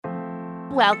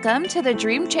Welcome to the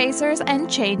Dream Chasers and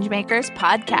Changemakers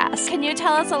podcast. Can you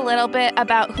tell us a little bit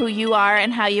about who you are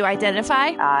and how you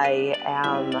identify? I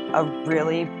am a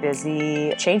really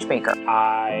busy change maker.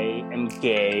 I am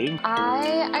gay.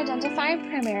 I identify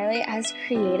primarily as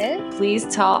creative. Please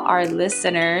tell our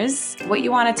listeners what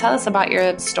you want to tell us about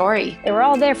your story. They were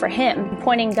all there for him,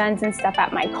 pointing guns and stuff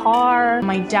at my car.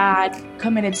 My dad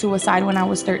committed suicide when I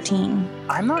was 13.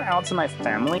 I'm not out to my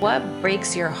family. What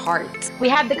breaks your heart? We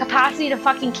have the capacity to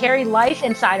fucking carry life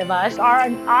inside of us. Our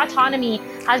autonomy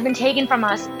has been taken from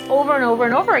us over and over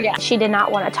and over again. She did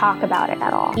not want to talk about it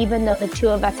at all, even though the two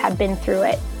of us had been through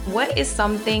it. What is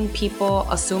something people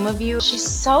assume of you? She's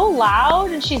so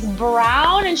loud and she's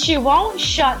brown and she won't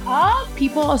shut up.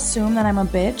 People assume that I'm a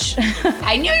bitch.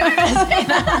 I knew you were going to say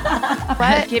that.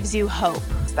 What gives you hope?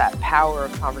 It's that power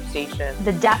of conversation.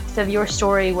 The depth of your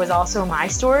story was also my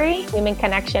story. Human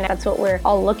connection, that's what we're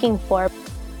all looking for.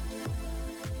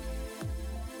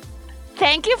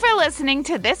 Thank you for listening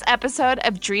to this episode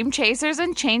of Dream Chasers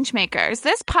and Changemakers.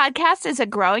 This podcast is a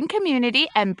growing community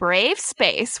and brave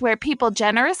space where people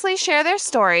generously share their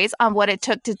stories on what it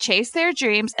took to chase their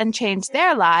dreams and change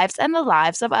their lives and the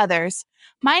lives of others.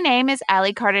 My name is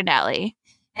Ali Cardinelli.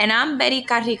 And I'm Betty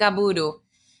Carricaburu.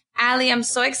 Ali, I'm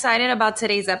so excited about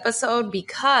today's episode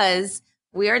because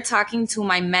we are talking to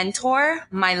my mentor,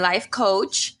 my life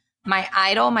coach, my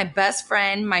idol, my best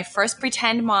friend, my first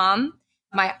pretend mom,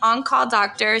 my on-call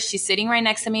doctor. She's sitting right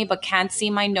next to me but can't see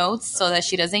my notes so that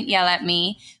she doesn't yell at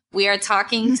me. We are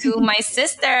talking to my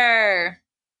sister.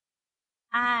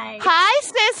 Hi. Hi,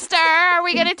 sister. Are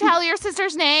we going to tell your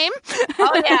sister's name?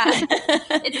 Oh, yeah.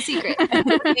 It's a secret.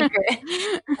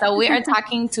 So we are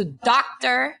talking to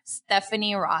Dr.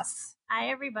 Stephanie Ross, Hi,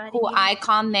 everybody. who I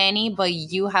call Nanny, but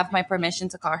you have my permission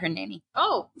to call her Nanny.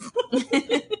 Oh.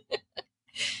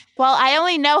 Well, I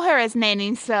only know her as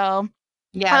Nanny, so...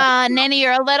 Yeah. Nanny,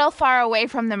 you're a little far away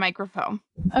from the microphone.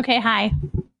 Okay, hi.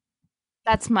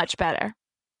 That's much better.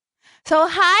 So,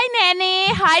 hi,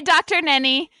 Nanny. Hi, Dr.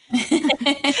 Nanny.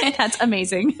 That's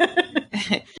amazing.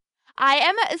 I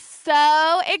am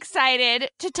so excited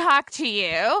to talk to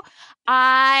you.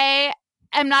 I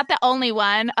am not the only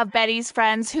one of Betty's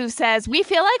friends who says, we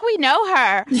feel like we know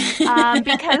her.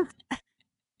 Because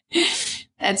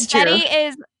That's true.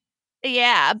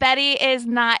 Betty is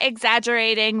not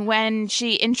exaggerating when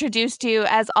she introduced you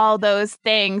as all those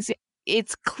things.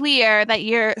 It's clear that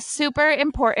you're super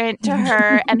important to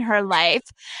her and her life.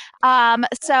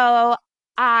 So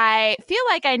I feel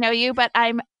like I know you, but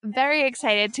I'm very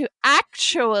excited to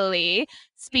actually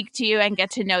speak to you and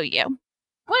get to know you.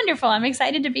 Wonderful. I'm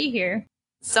excited to be here.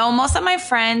 So most of my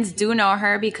friends do know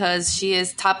her because she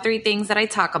is top 3 things that I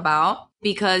talk about,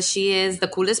 because she is the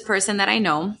coolest person that I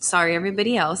know. Sorry,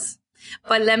 everybody else.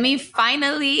 But let me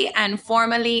finally and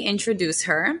formally introduce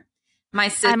her. My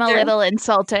sister. I'm a little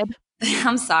insulted.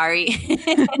 I'm sorry.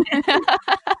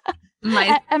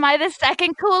 Am I the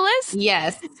second coolest?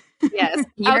 Yes.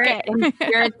 Okay.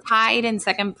 You're tied in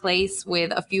second place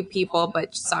with a few people,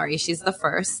 but sorry, she's the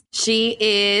first. She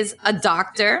is a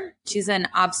doctor. She's an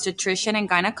obstetrician and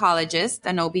gynecologist,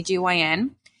 an OBGYN,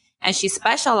 and she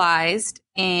specialized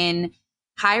in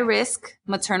high-risk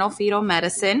maternal fetal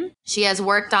medicine. She has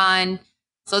worked on,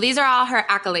 so these are all her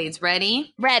accolades.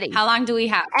 Ready? Ready. How long do we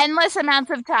have? Endless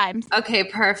amounts of times. Okay,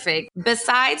 perfect.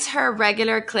 Besides her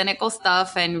regular clinical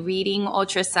stuff and reading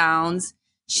ultrasounds,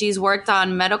 she's worked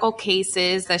on medical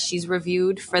cases that she's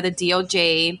reviewed for the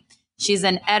DOJ. She's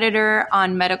an editor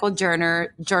on medical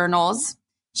journals.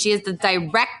 She is the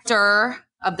director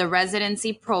of the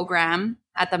residency program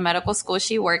at the medical school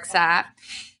she works at.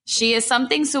 She is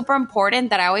something super important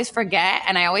that I always forget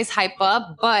and I always hype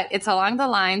up, but it's along the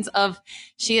lines of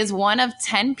she is one of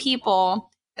 10 people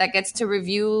that gets to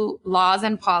review laws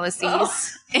and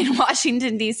policies in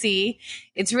Washington, D.C.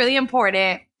 It's really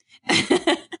important.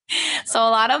 So a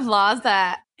lot of laws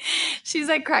that she's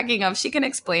like cracking up. She can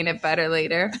explain it better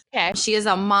later. Okay. She is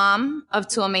a mom of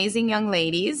 2 amazing young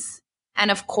ladies. And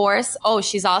of course,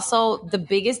 she's also the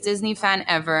biggest Disney fan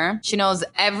ever. She knows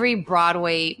every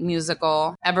Broadway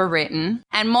musical ever written.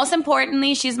 And most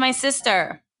importantly, she's my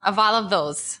sister of all of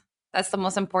those. That's the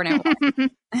most important one.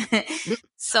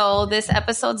 So this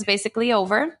episode's basically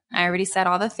over. I already said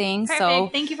all the things. Perfect. So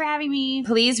Thank you for having me.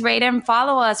 please rate and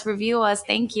follow us, review us.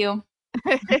 Thank you.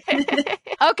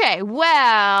 Okay,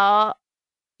 well,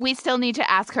 we still need to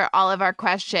ask her all of our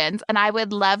questions. And I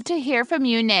would love to hear from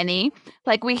you, Nanny,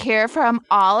 like we hear from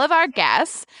all of our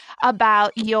guests,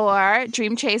 about your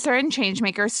Dream Chaser and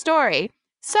Changemaker story.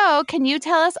 So can you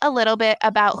tell us a little bit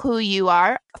about who you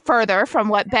are, further from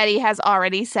what Betty has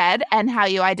already said, and how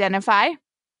you identify?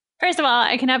 First of all,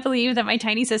 I cannot believe that my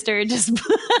tiny sister just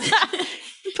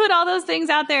put all those things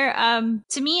out there.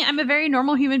 To me, I'm a very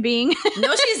normal human being.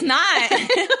 No, she's not.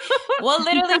 We'll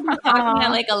literally be talking at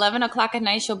like 11 o'clock at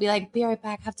night. She'll be like, be right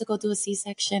back. I have to go do a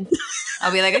C-section.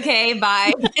 I'll be like, okay,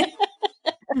 bye.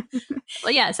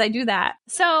 Well, yes, I do that.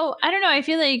 So I don't know. I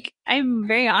feel like I'm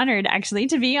very honored actually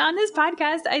to be on this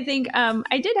podcast. I think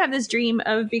I did have this dream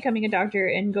of becoming a doctor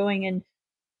and going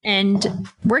and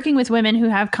working with women who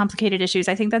have complicated issues.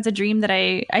 I think that's a dream that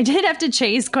I did have to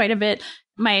chase quite a bit.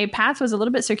 My path was a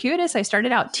little bit circuitous. I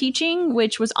started out teaching,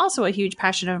 which was also a huge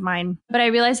passion of mine, but I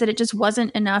realized that it just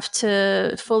wasn't enough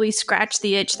to fully scratch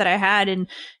the itch that I had in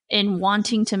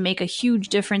wanting to make a huge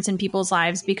difference in people's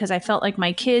lives, because I felt like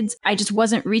my kids, I just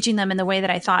wasn't reaching them in the way that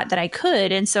I thought that I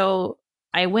could. And so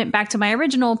I went back to my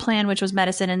original plan, which was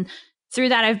medicine. And through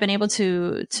that, I've been able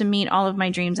to meet all of my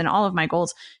dreams and all of my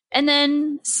goals, and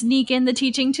then sneak in the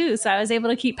teaching too. So I was able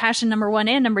to keep passion number 1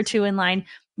 and number 2 in line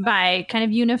by kind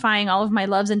of unifying all of my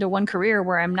loves into one career,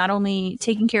 where I'm not only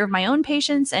taking care of my own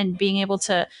patients and being able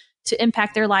to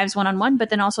impact their lives one-on-one, but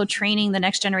then also training the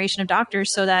next generation of doctors,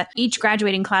 so that each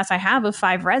graduating class I have of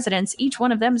 5 residents, each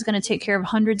one of them is going to take care of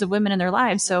hundreds of women in their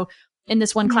lives. So in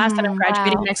this one class that I'm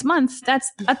graduating next month, that's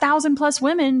 1,000+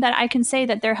 women that I can say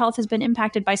that their health has been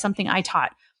impacted by something I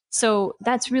taught. So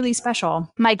that's really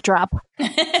special. Mic drop.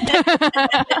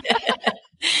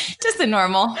 Just a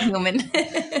normal human.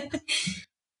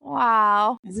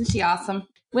 Wow. Isn't she awesome?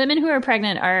 Women who are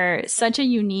pregnant are such a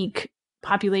unique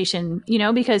population,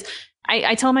 because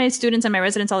I tell my students and my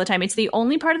residents all the time, it's the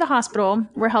only part of the hospital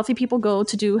where healthy people go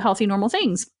to do healthy, normal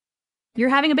things. You're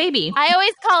having a baby. I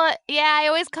always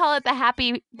call it the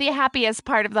happiest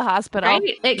part of the hospital. Right?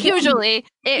 Usually.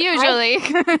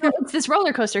 It's this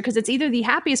roller coaster, because it's either the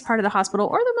happiest part of the hospital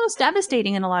or the most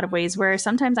devastating in a lot of ways, where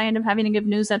sometimes I end up having to give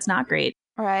news that's not great.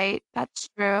 Right. That's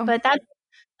true. But that's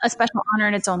a special honor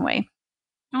in its own way.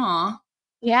 Aw.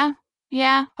 Yeah.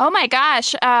 Yeah. Oh my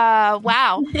gosh.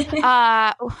 Wow.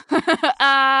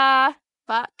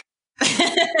 Fuck.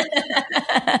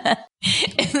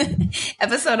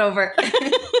 Episode over.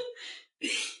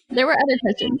 There were other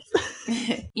questions.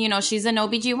 She's an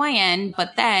OBGYN,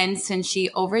 but then since she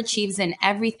overachieves in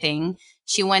everything,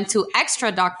 she went to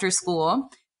extra doctor school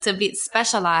to be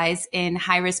specialized in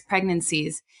high-risk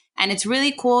pregnancies. And it's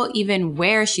really cool even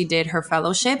where she did her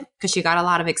fellowship, because she got a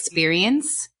lot of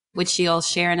experience, which she'll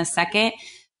share in a second.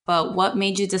 But what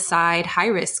made you decide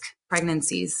high-risk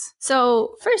pregnancies?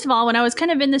 So first of all, when I was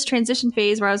kind of in this transition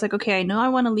phase where I was like, okay, I know I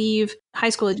want to leave high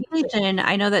school education.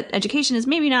 I know that education is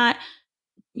maybe not,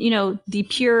 the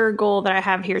pure goal that I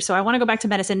have here. So I want to go back to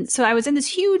medicine. So I was in this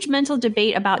huge mental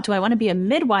debate about, do I want to be a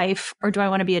midwife or do I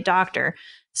want to be a doctor?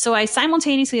 So I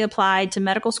simultaneously applied to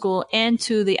medical school and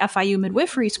to the FIU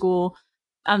midwifery school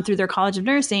through their College of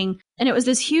Nursing. And it was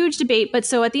this huge debate. But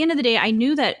so at the end of the day, I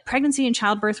knew that pregnancy and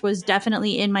childbirth was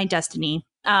definitely in my destiny.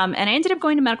 And I ended up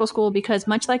going to medical school because,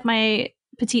 much like my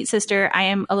petite sister, I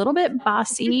am a little bit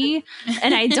bossy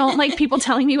and I don't like people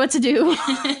telling me what to do.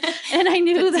 And I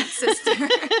knew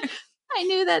that I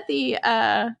knew that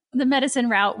the medicine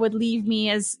route would leave me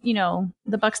as,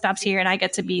 the buck stops here and I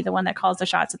get to be the one that calls the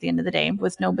shots at the end of the day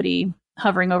with nobody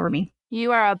hovering over me.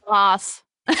 You are a boss.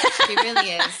 She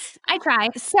really is. I try.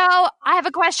 So I have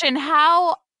a question.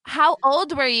 How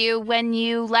old were you when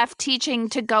you left teaching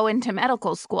to go into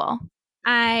medical school?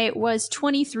 I was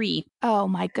 23. Oh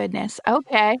my goodness.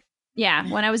 Okay. Yeah.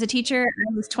 When I was a teacher,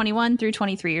 I was 21 through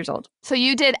 23 years old. So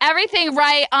you did everything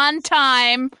right on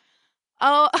time.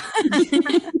 Oh.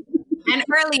 And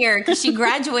earlier, because she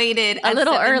graduated a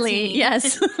little 17. early.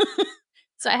 Yes.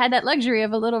 So I had that luxury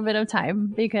of a little bit of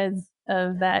time because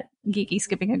of that geeky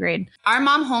skipping a grade. Our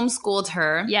mom homeschooled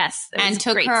her. Yes. And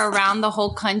took her around the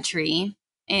whole country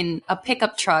in a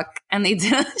pickup truck. And they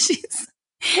did,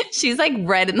 she's like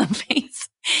red in the face.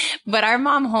 But our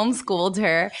mom homeschooled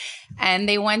her and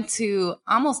they went to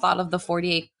almost all of the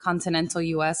 48 continental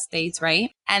US states, right?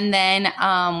 And then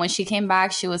when she came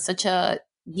back, she was such a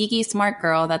geeky smart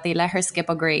girl that they let her skip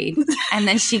a grade. And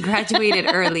then she graduated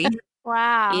early.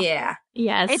 Wow. Yeah.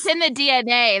 Yes. It's in the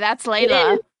DNA. That's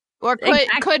Layla. Or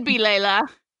could be Layla.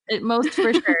 Most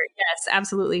for sure. Yes,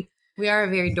 absolutely. We are a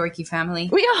very dorky family.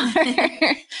 We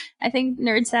are. I think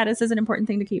nerd status is an important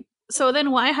thing to keep. So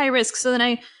then why high risk? So then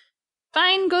I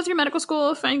go through medical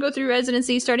school, go through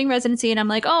residency, starting residency. And I'm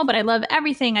like, oh, but I love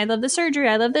everything. I love the surgery.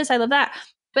 I love this. I love that.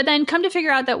 But then come to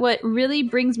figure out that what really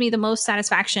brings me the most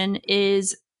satisfaction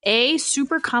is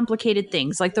super complicated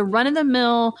things like the run of the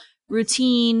mill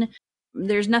routine.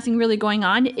 There's nothing really going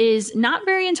on is not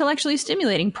very intellectually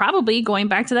stimulating, probably going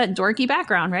back to that dorky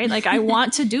background, right? Like I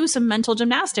want to do some mental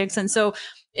gymnastics. And so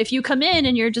if you come in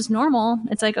and you're just normal,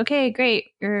 it's like, okay,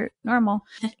 great, you're normal.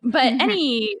 But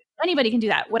anybody can do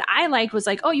that. What I liked was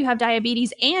like, oh, you have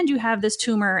diabetes and you have this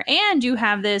tumor and you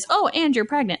have this, oh, and you're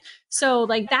pregnant. So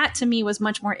like that to me was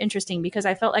much more interesting because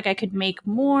I felt like I could make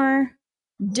more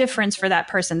difference for that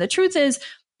person. The truth is,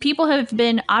 people have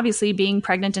been obviously being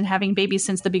pregnant and having babies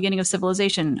since the beginning of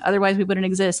civilization. Otherwise, we wouldn't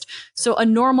exist. So a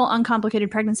normal,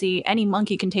 uncomplicated pregnancy, any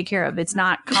monkey can take care of. It's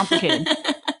not complicated.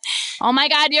 Oh my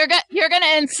God, you're going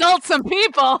to insult some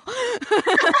people.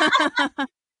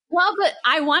 Well, but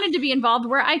I wanted to be involved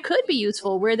where I could be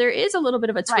useful, where there is a little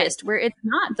bit of a twist, where it's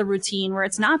not the routine, where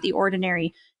it's not the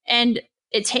ordinary. And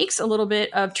it takes a little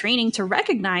bit of training to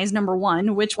recognize, number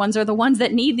one, which ones are the ones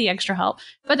that need the extra help.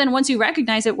 But then once you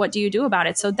recognize it, what do you do about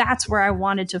it? So that's where I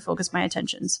wanted to focus my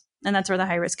attentions. And that's where the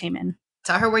high risk came in.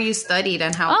 Tell her where you studied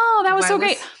and how. Oh, that was so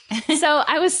great. So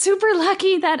I was super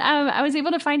lucky that I was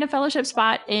able to find a fellowship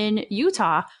spot in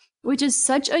Utah, which is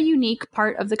such a unique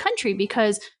part of the country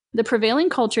because the prevailing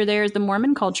culture there is the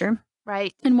Mormon culture.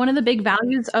 Right. And one of the big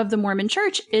values of the Mormon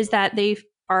church is that they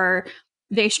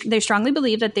strongly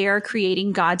believe that they are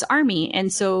creating God's army.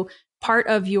 And so part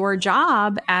of your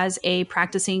job as a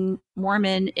practicing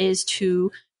Mormon is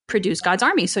to produce God's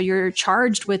army. So you're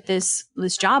charged with this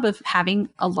job of having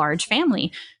a large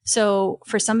family. So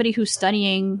for somebody who's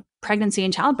studying pregnancy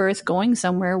and childbirth, going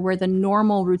somewhere where the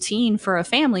normal routine for a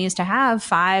family is to have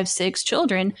 5, 6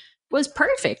 children was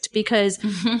perfect because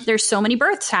there's so many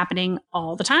births happening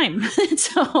all the time.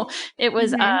 So it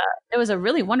was a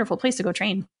really wonderful place to go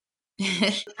train.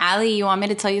 Allie, you want me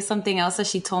to tell you something else that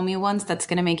she told me once that's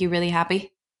going to make you really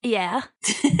happy? Yeah.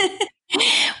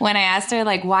 When I asked her,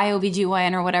 like, why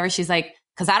OBGYN or whatever, she's like,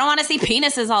 because I don't want to see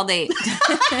penises all day.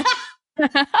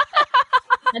 That's a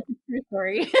true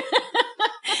story.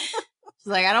 She's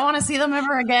like, I don't want to see them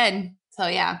ever again. So,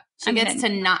 yeah, she gets to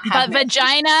not have But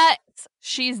vagina,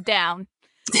 she's down.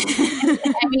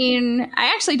 I mean,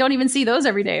 I actually don't even see those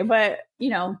every day, but, you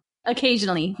know,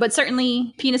 occasionally. But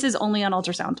certainly penises only on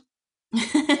ultrasound.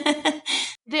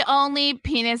 The only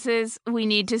penises we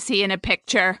need to see in a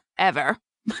picture ever.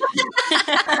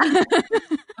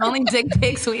 Only dick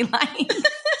pics we like.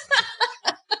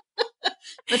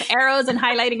 With arrows and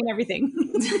highlighting and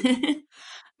everything.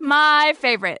 My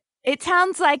favorite. It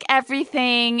sounds like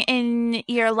everything in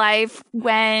your life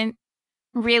went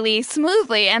really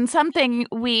smoothly, and something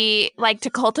we like to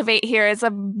cultivate here is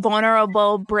a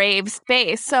vulnerable, brave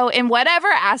space. So in whatever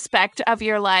aspect of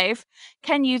your life,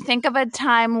 can you think of a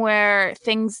time where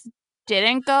things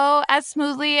didn't go as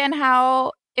smoothly and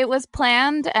how it was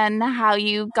planned and how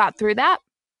you got through that?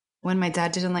 When my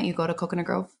dad didn't let you go to Coconut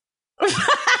Grove.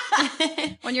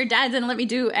 When your dad didn't let me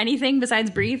do anything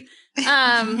besides breathe.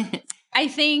 I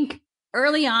think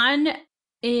early on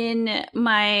in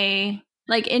my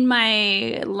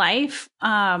life,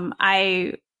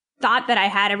 I thought that I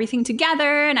had everything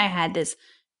together and I had this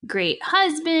great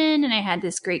husband and I had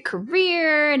this great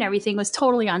career and everything was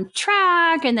totally on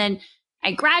track. And then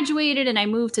I graduated and I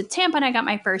moved to Tampa and I got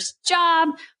my first job.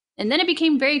 And then it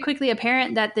became very quickly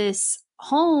apparent that this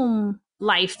home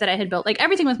life that I had built, like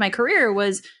everything with my career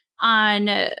was on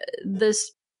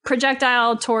this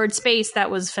projectile toward space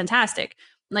that was fantastic.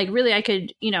 Like really I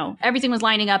could, everything was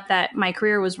lining up that my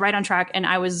career was right on track and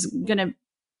I was going to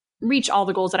reach all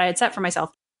the goals that I had set for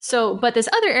myself. So, but this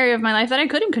other area of my life that I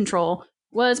couldn't control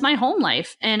was my home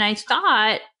life. And I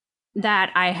thought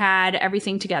that I had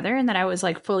everything together and that I was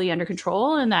like fully under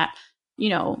control and that,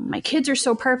 my kids are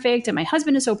so perfect and my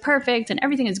husband is so perfect and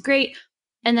everything is great.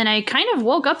 And then I kind of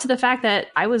woke up to the fact that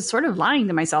I was sort of lying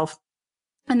to myself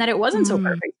and that it wasn't so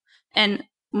perfect. And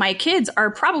my kids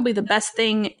are probably the best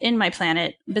thing in my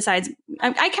planet besides,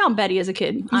 I count Betty as a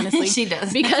kid, honestly. She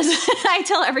does. Because I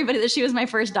tell everybody that she was my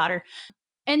first daughter.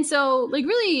 And so like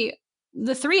really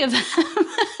the three of them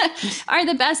are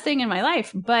the best thing in my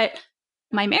life. But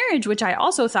my marriage, which I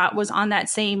also thought was on that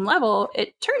same level,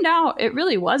 it turned out it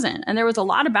really wasn't. And there was a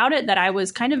lot about it that I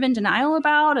was kind of in denial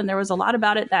about. And there was a lot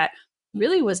about it that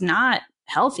really was not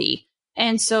healthy.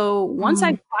 And so once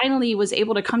I finally was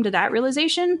able to come to that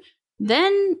realization,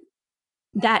 then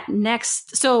that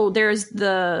next, so there's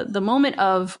the moment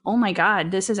of, oh my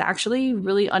God, this is actually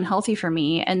really unhealthy for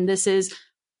me. And this is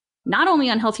not only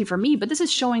unhealthy for me, but this is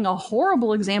showing a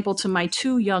horrible example to my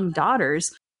 2 young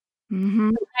daughters.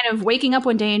 Kind of waking up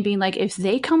one day and being like, if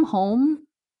they come home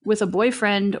with a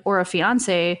boyfriend or a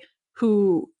fiance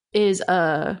who is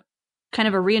a kind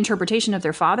of a reinterpretation of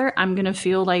their father, I'm going to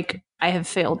feel like I have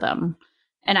failed them.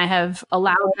 And I have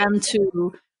allowed them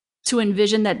to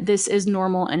envision that this is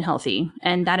normal and healthy.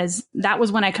 And that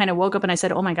was when I kind of woke up and I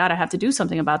said, oh my God, I have to do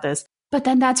something about this. But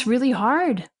then that's really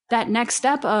hard. That next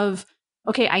step of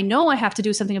okay, I know I have to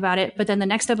do something about it, but then the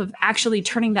next step of actually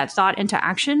turning that thought into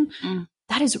action,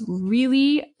 that is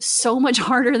really so much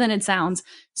harder than it sounds.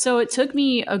 So it took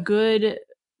me a good,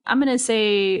 I'm going to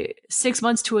say 6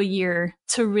 months to a year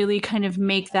to really kind of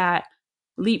make that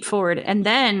leap forward. And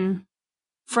then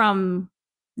from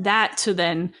that to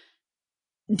then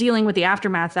dealing with the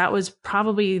aftermath, that was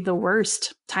probably the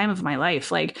worst time of my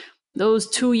life. Like those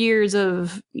 2 years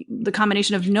of the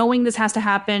combination of knowing this has to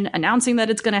happen, announcing that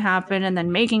it's going to happen, and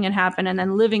then making it happen, and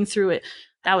then living through it,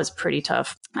 that was pretty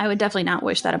tough. I would definitely not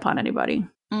wish that upon anybody.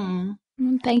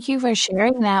 Thank you for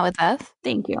sharing that with us.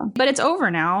 Thank you. But it's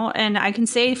over now, and I can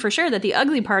say for sure that the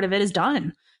ugly part of it is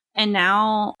done. And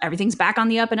now everything's back on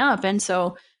the up and up. And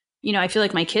so, you know, I feel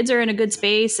like my kids are in a good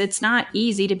space. It's not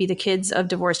easy to be the kids of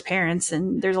divorced parents.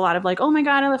 And there's a lot of like, oh my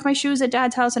God, I left my shoes at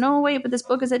dad's house. And oh, wait, but this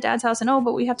book is at dad's house. And oh,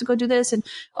 but we have to go do this. And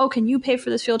oh, can you pay for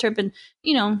this field trip? And,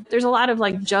 you know, there's a lot of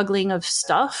like juggling of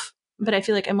stuff. But I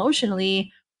feel like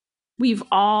emotionally, we've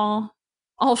all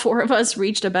 4 of us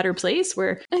reached a better place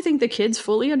where I think the kids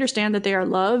fully understand that they are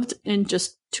loved in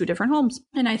just 2 different homes.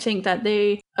 And I think that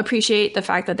they appreciate the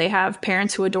fact that they have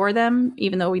parents who adore them,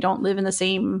 even though we don't live in the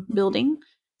same building.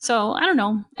 So I don't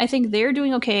know. I think they're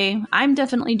doing okay. I'm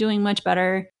definitely doing much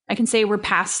better. I can say we're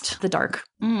past the dark.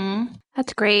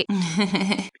 That's great.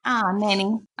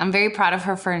 Nanny. I'm very proud of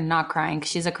her for not crying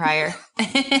because she's a crier.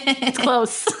 It's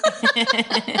close.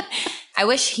 I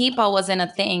wish HIPAA wasn't a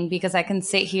thing because I can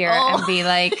sit here and be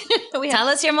like, tell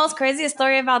us your most craziest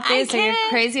story about this or your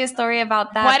craziest story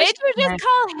about that. What did you just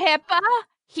call HIPAA?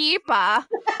 HIPAA.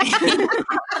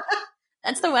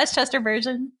 That's the Westchester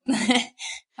version.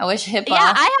 I wish HIPAA.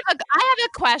 Yeah, I have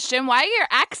a question. Why are your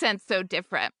accents so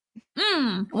different?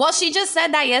 Well, she just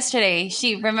said that yesterday.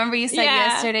 Remember you said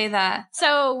yesterday that.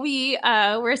 So we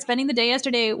were spending the day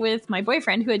yesterday with my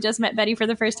boyfriend who had just met Betty for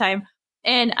the first time.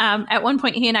 And at one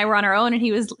point he and I were on our own and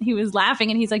he was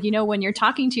laughing and he's like, you know, when you're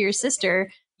talking to your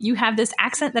sister, you have this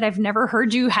accent that I've never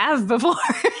heard you have before.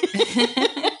 And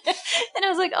I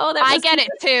was like, oh, I get it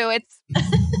too.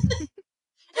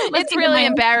 It's really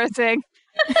embarrassing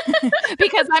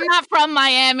because I'm not from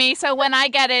Miami. So when I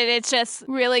get it, it's just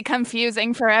really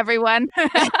confusing for everyone.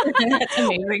 That's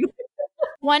amazing.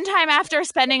 One time after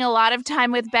spending a lot of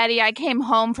time with Betty, I came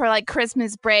home for like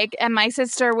Christmas break and my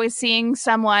sister was seeing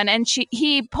someone and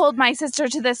he pulled my sister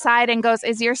to the side and goes,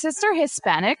 "Is your sister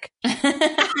Hispanic?"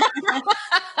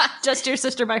 Just your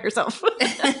sister by herself.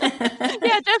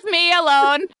 Yeah, just me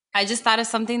alone. I just thought of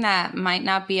something that might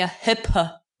not be a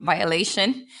HIPAA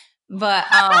violation, but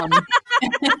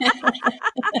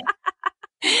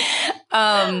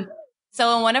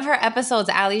so in one of her episodes,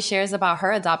 Allie shares about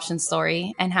her adoption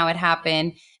story and how it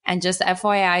happened. And just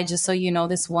FYI, just so you know,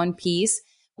 this one piece,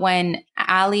 when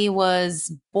Allie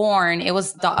was born,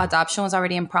 the adoption was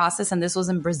already in process. And this was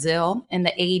in Brazil in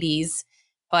the 80s.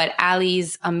 But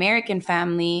Allie's American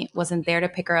family wasn't there to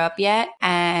pick her up yet.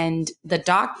 And the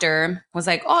doctor was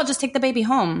like, oh, just take the baby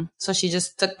home. So she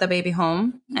just took the baby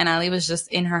home and Allie was just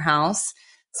in her house.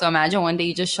 So imagine one day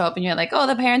you just show up and you're like, oh,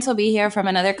 the parents will be here from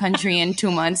another country in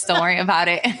 2 months. Don't worry about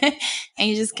it. And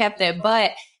you just kept it.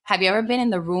 But have you ever been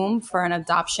in the room for an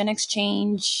adoption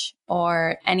exchange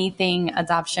or anything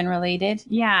adoption related?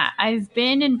 Yeah, I've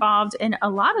been involved in a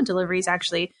lot of deliveries,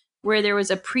 actually, where there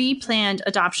was a pre-planned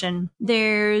adoption.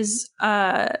 There's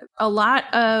a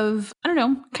lot of, I don't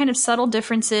know, kind of subtle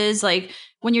differences. Like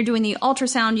when you're doing the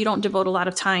ultrasound, you don't devote a lot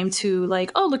of time to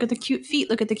like, oh, look at the cute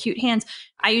feet, look at the cute hands.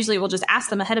 I usually will just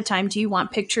ask them ahead of time, do you want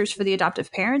pictures for the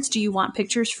adoptive parents? Do you want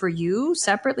pictures for you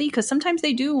separately? Because sometimes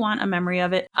they do want a memory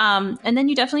of it. And then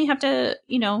you definitely have to,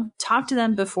 you know, talk to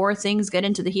them before things get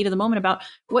into the heat of the moment about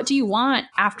what do you want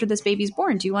after this baby's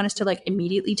born? Do you want us to like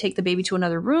immediately take the baby to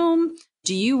another room?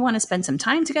 Do you want to spend some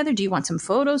time together? Do you want some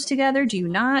photos together? Do you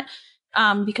not?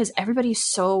 Because everybody's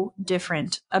so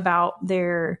different about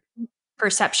their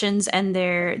perceptions and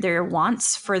their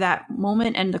wants for that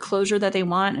moment and the closure that they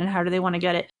want and how do they want to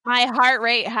get it. My heart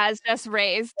rate has just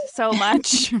raised so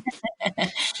much.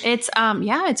 It's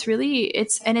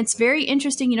it's very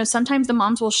interesting. You know, sometimes the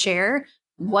moms will share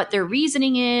what their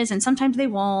reasoning is and sometimes they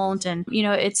won't. And, you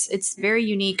know, it's very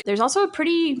unique. There's also a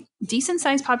pretty decent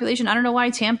sized population. I don't know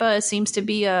why Tampa seems to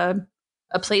be a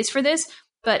place for this.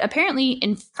 But apparently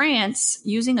in France,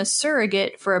 using a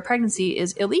surrogate for a pregnancy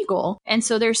is illegal. And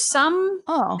so there's some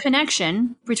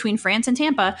connection between France and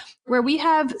Tampa where we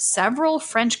have several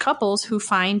French couples who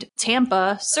find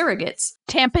Tampa surrogates.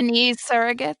 Tampanese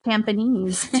surrogates.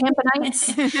 Tampanites.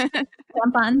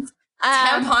 Tampons.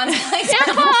 Tampons.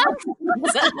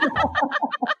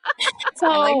 So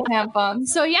I like tampons.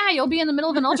 So yeah, you'll be in the middle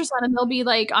of an ultrasound and they'll be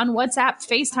like on WhatsApp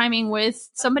FaceTiming with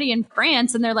somebody in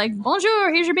France and they're like,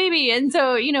 bonjour, here's your baby. And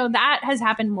so, that has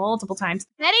happened multiple times.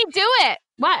 Betty, do it.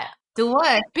 What? Do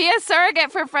what? Be a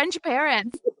surrogate for French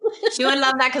parents. She would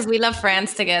love that because we love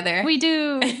France together. We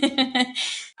do.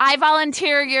 I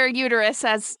volunteer your uterus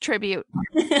as tribute.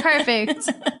 Perfect.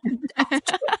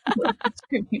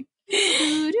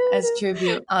 As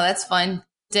tribute. Oh, that's fun.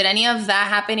 Did any of that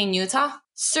happen in Utah?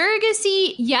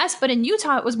 Surrogacy, yes, but in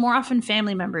Utah, it was more often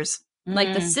family members.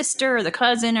 Like the sister or the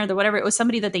cousin or the whatever. It was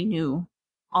somebody that they knew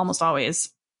almost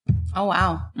always. Oh,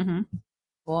 wow. Mm-hmm.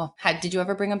 Cool. Did you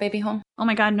ever bring a baby home? Oh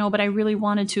my God, no, but I really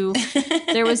wanted to.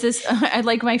 There was this,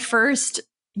 like my first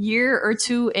year or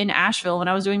two in Asheville when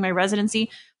I was doing my residency,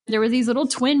 there were these little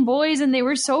twin boys and they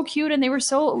were so cute and they were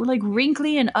so like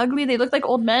wrinkly and ugly. They looked like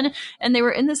old men and they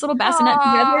were in this little bassinet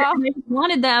together and I just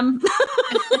wanted them.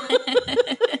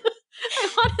 I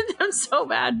wanted them so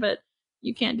bad, but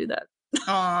you can't do that.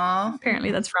 Aww.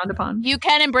 Apparently that's frowned upon. You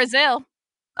can in Brazil.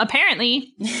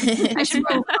 Apparently. I should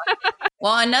go.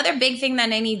 Well, another big thing that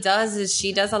Nene does is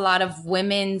she does a lot of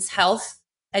women's health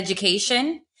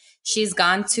education. She's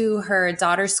gone to her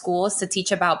daughter's schools to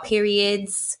teach about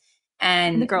periods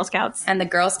and the Girl Scouts. And the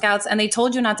Girl Scouts. And they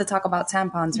told you not to talk about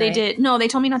tampons, right? They did. No, they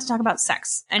told me not to talk about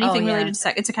sex. Anything related to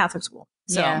sex. It's a Catholic school.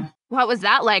 So. Yeah. What was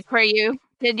that like for you?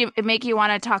 Did it make you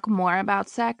want to talk more about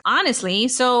sex? Honestly.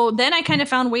 So then I kind of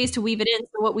found ways to weave it in.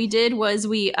 So what we did was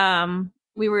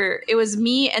it was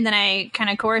me and then I kind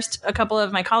of coerced a couple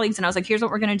of my colleagues and I was like, here's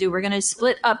what we're going to do. We're going to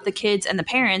split up the kids and the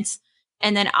parents.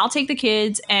 And then I'll take the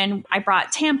kids and I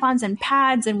brought tampons and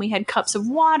pads and we had cups of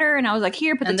water. And I was like,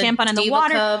 here, put the tampon in the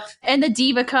water cup. And the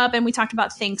Diva cup. And we talked about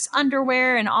Thinx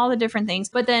underwear and all the different things.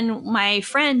 But then my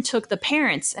friend took the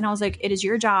parents and I was like, it is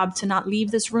your job to not leave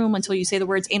this room until you say the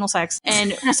words anal sex.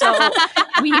 And so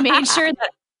we made sure that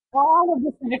all of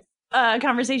the sex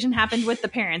conversation happened with the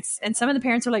parents. And some of the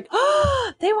parents are like,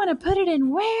 oh, they want to put it in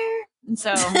where? And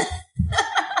so.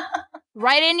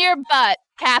 Right in your butt,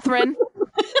 Catherine.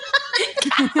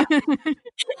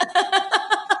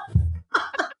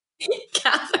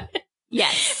 Catherine.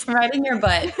 Yes. Right in your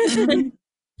butt.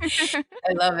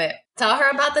 I love it. Tell her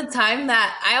about the time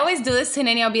that I always do this to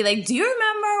Nene. I'll be like, do you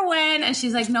remember when? And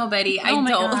she's like, no, Betty, I don't.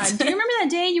 God. Do you remember that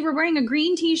day you were wearing a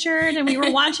green t-shirt and we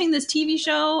were watching this TV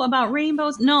show about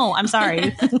rainbows? No, I'm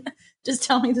sorry. Just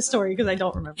tell me the story because I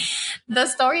don't remember. The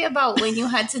story about when you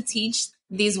had to teach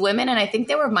these women, and I think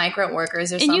they were migrant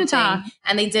workers or something. In Utah.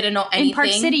 And they didn't know anything. In Park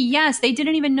City, yes. They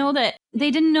didn't even know that.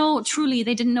 They didn't know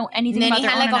anything about their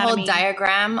had like own a anatomy. whole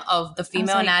diagram of the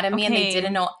female anatomy, and they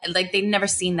didn't know, like they'd never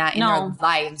seen that in their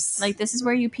lives. Like, this is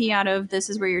where you pee out of, this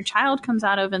is where your child comes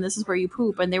out of, and this is where you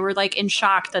poop. And they were like in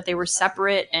shock that they were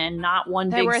separate and not one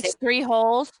big... There were 3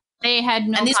 holes. They had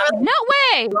no... And these were no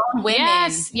way!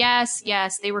 Women.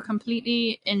 Yes. They were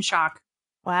completely in shock.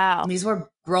 Wow. These were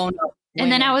grown up women.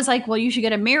 And then I was like, well, you should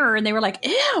get a mirror. And they were like,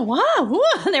 ew, wow.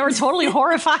 And they were totally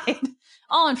horrified.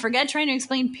 Oh, and forget trying to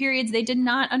explain periods. They did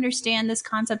not understand this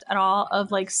concept at all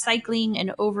of like cycling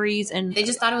and ovaries. And they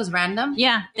just thought it was random?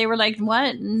 Yeah. They were like,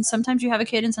 what? And sometimes you have a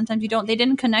kid and sometimes you don't. They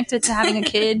didn't connect it to having a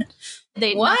kid.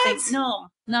 What?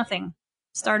 Nothing.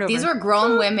 Start over. These were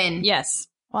grown women. Yes.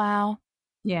 Wow.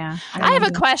 Yeah. I have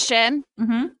a question.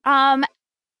 Mm-hmm.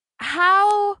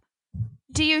 How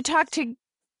do you talk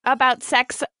about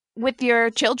sex with your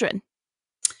children?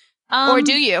 Or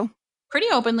do you? Pretty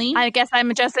openly. I guess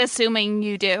I'm just assuming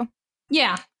you do.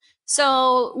 Yeah.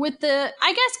 So with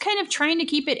I guess kind of trying to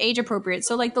keep it age appropriate.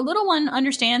 So like the little one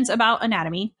understands about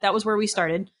anatomy. That was where we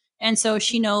started. And so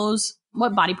she knows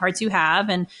what body parts you have.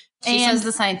 And she says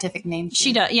the scientific name.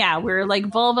 She does. Yeah. We're like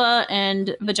vulva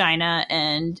and vagina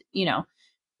and,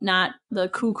 not the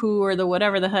cuckoo or the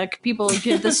whatever the heck. People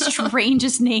give the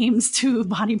strangest names to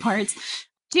body parts.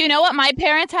 Do you know what my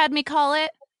parents had me call it?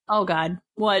 Oh, God.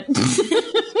 What?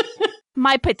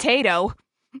 My potato.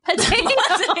 Potato.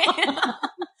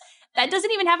 That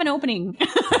doesn't even have an opening. I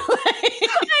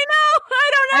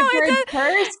don't know.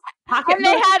 Purse,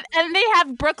 and they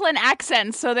have Brooklyn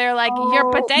accents, so they're like,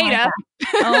 your potato.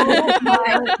 Oh my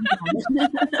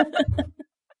God.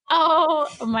 Oh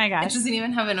my gosh. It doesn't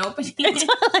even have an opening.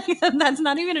 That's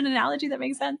not even an analogy that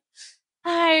makes sense.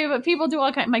 But people do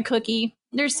all kinds. My cookie.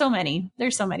 There's so many.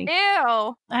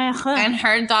 Ew. And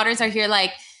her daughters are here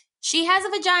like, she has a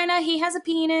vagina, he has a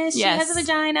penis, she has a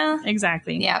vagina.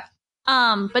 Exactly. Yeah.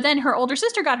 But then her older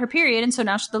sister got her period, and so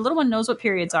now the little one knows what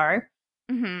periods are.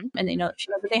 Mm-hmm. And she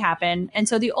knows that they happen. And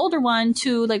so the older one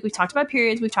too, like we've talked about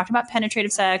periods, we've talked about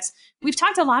penetrative sex, we've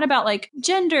talked a lot about like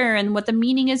gender and what the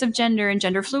meaning is of gender and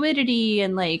gender fluidity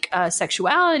and like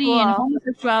sexuality and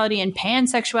homosexuality and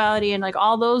pansexuality and like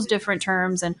all those different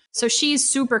terms. And so she's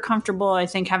super comfortable, I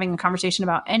think, having a conversation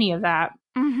about any of that.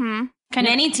 Mm-hmm.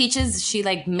 Nanny teaches, she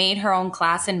like made her own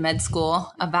class in med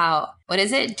school about, what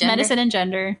is it? Gender? Medicine and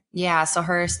gender. Yeah. So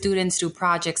her students do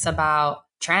projects about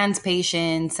trans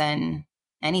patients and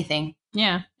anything.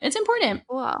 Yeah, it's important.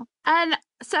 Cool. And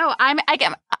so I'm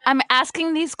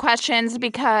asking these questions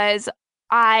because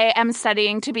I am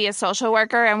studying to be a social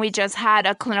worker, and we just had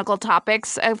a clinical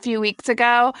topics a few weeks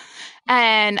ago,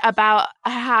 and about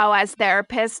how as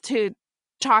therapists to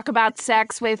talk about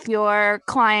sex with your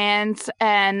clients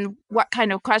and what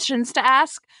kind of questions to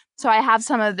ask. So I have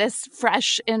some of this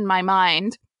fresh in my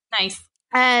mind. Nice.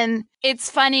 And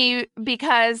it's funny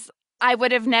because I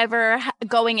would have never,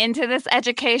 going into this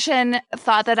education,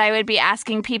 thought that I would be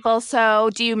asking people, so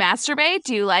do you masturbate?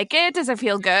 Do you like it? Does it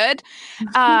feel good?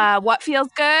 What feels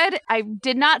good? I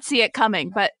did not see it coming,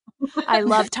 but I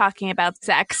love talking about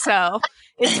sex, so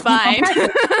it's fine.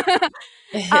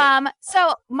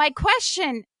 So my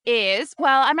question is,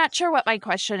 well, I'm not sure what my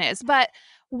question is, but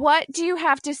what do you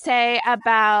have to say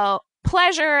about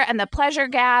pleasure and the pleasure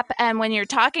gap? And when you're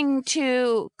talking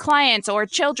to clients or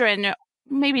children,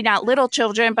 maybe not little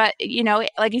children, but,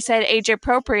 like you said, age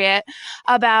appropriate,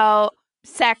 about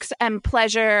sex and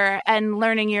pleasure and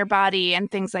learning your body and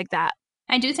things like that.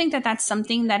 I do think that that's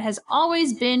something that has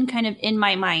always been kind of in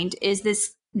my mind, is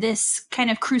this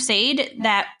kind of crusade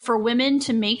that for women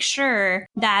to make sure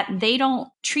that they don't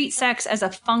treat sex as a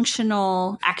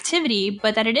functional activity,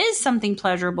 but that it is something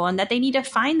pleasurable and that they need to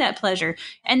find that pleasure.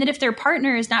 And that if their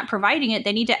partner is not providing it,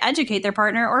 they need to educate their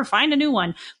partner or find a new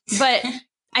one. But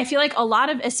I feel like a lot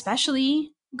of,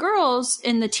 especially girls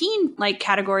in the teen like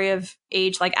category of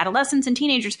age, like adolescents and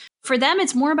teenagers, for them,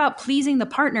 it's more about pleasing the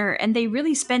partner. And they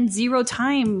really spend zero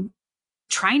time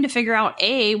trying to figure out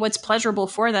A, what's pleasurable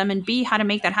for them, and B, how to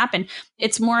make that happen.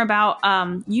 It's more about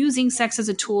using sex as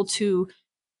a tool to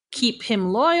keep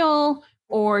him loyal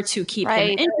or to keep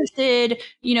him interested.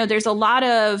 There's a lot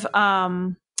of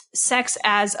sex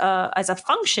as a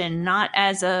function, not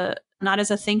as a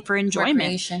thing for enjoyment.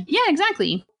 Recreation. Yeah,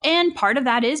 exactly. And part of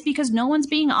that is because no one's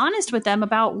being honest with them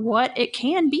about what it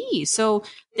can be. So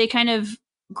they kind of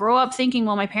grow up thinking,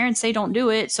 well, my parents say don't do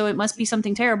it, so it must be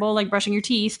something terrible, like brushing your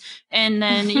teeth. And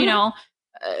then,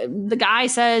 the guy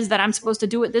says that I'm supposed to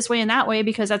do it this way and that way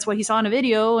because that's what he saw in a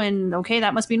video, and okay,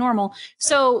 that must be normal.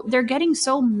 So they're getting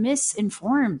so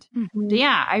misinformed. Mm-hmm.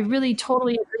 Yeah, I really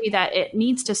totally agree that it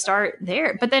needs to start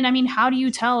there. But then, how do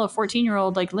you tell a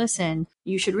 14-year-old, like, listen,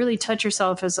 you should really touch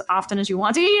yourself as often as you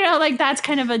want to? That's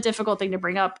kind of a difficult thing to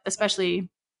bring up, especially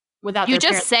without you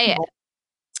their just say it.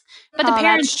 But the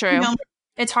parents, that's true.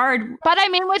 It's hard. But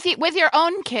with your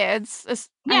own kids, it's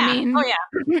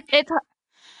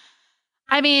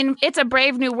a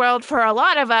brave new world for a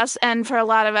lot of us, and for a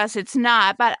lot of us it's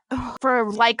not. But for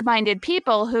like-minded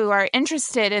people who are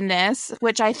interested in this,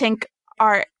 which I think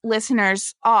our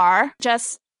listeners are,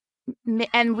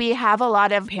 and we have a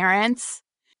lot of parents,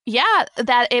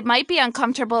 that it might be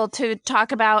uncomfortable to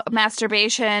talk about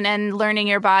masturbation and learning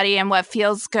your body and what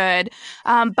feels good.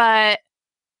 But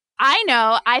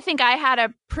I think I had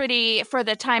a pretty, for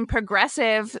the time,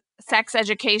 progressive sex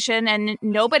education, and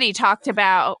nobody talked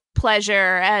about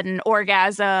pleasure and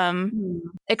orgasm,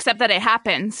 except that it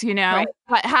happens, Right.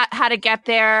 But how to get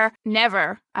there,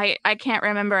 never. I can't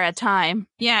remember a time.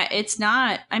 Yeah, it's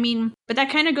not. But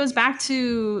that kind of goes back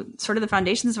to sort of the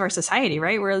foundations of our society,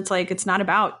 right? Where it's like, it's not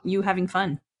about you having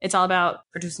fun. It's all about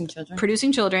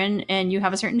producing children, and you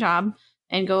have a certain job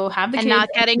and go have the kids. And not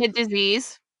getting a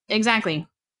disease. Exactly.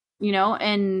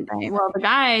 And well, the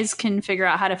guys can figure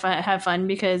out how to have fun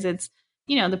because it's,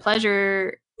 the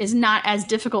pleasure is not as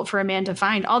difficult for a man to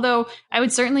find. Although I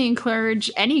would certainly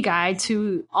encourage any guy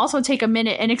to also take a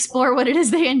minute and explore what it is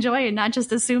they enjoy and not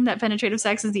just assume that penetrative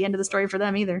sex is the end of the story for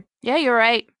them either. Yeah, you're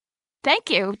right.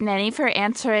 Thank you, Nenny, for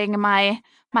answering my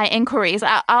inquiries.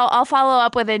 I'll follow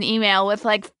up with an email with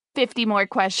 50 more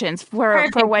questions for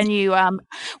when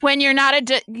you're not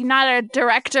a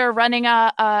director running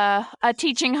a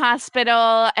teaching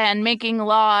hospital and making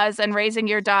laws and raising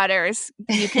your daughters.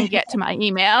 You can get to my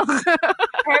email.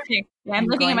 Perfect. Yeah, I'm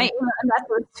looking at my email. I'm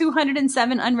at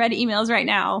 207 unread emails right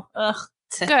now. Ugh.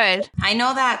 Good. I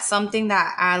know that something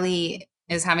that Ali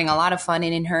is having a lot of fun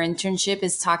in her internship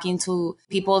is talking to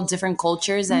people of different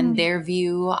cultures and their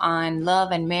view on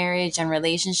love and marriage and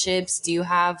relationships. Do you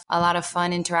have a lot of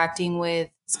fun interacting with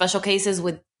special cases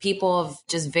with people of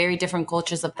just very different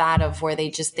cultures of that, of where they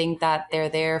just think that they're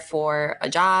there for a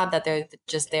job, that they're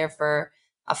just there for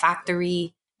a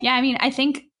factory. Yeah, I mean, I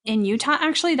think in Utah,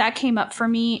 actually, that came up for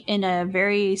me in a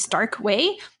very stark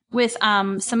way with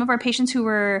some of our patients who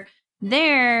were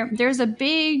there. There's a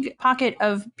big pocket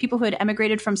of people who had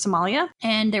emigrated from Somalia,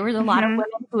 and there was a lot of women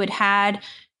who had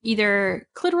either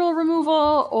clitoral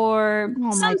removal or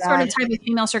some sort of type of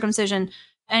female circumcision.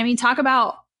 And I mean, talk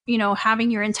about, you know,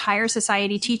 having your entire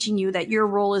society teaching you that your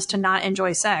role is to not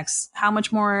enjoy sex. How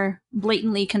much more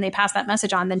blatantly can they pass that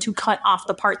message on than to cut off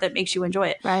the part that makes you enjoy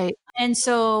it? Right. And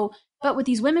so, but with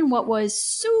these women, what was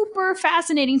super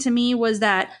fascinating to me was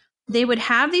that they would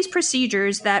have these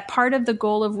procedures that part of the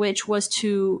goal of which was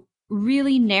to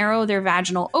really narrow their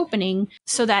vaginal opening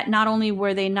so that not only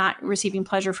were they not receiving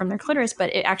pleasure from their clitoris,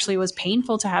 but it actually was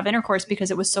painful to have intercourse because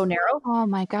it was so narrow. Oh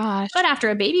my gosh. But after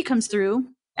a baby comes through,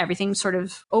 everything sort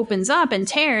of opens up and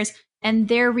tears. And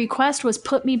their request was,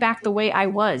 put me back the way I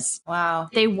was. Wow.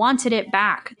 They wanted it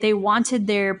back. They wanted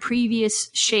their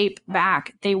previous shape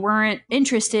back. They weren't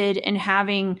interested in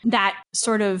having that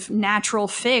sort of natural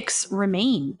fix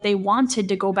remain. They wanted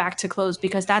to go back to clothes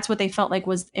because that's what they felt like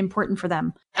was important for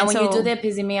them. And when you do the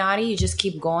episiotomy, you just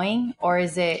keep going? Or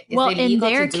is it well, illegal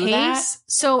in their to do case, that?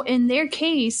 So in their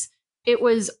case, it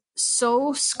was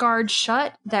so scarred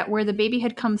shut that where the baby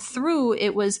had come through,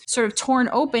 it was sort of torn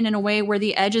open in a way where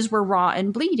the edges were raw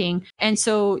and bleeding. And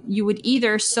so you would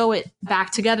either sew it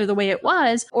back together the way it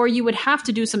was, or you would have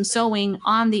to do some sewing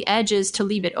on the edges to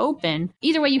leave it open.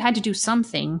 Either way, you had to do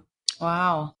something.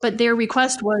 Wow. But their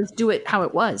request was do it how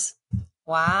it was.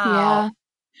 Wow. Yeah.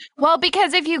 Well,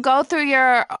 because if you go through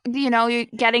your, you know, you're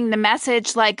getting the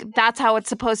message like that's how it's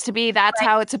supposed to be, that's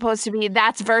how it's supposed to be,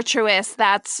 that's virtuous,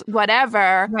 that's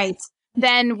whatever. Right.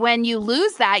 Then when you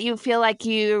lose that, you feel like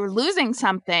you're losing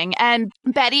something. And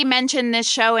Betty mentioned this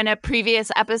show in a previous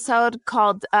episode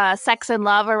called Sex and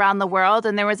Love Around the World.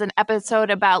 And there was an episode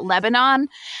about Lebanon.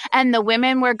 And the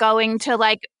women were going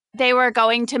to they were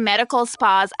going to medical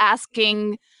spas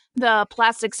asking the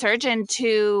plastic surgeon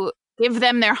to give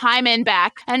them their hymen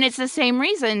back. And it's the same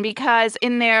reason, because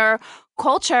in their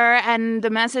culture and the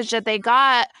message that they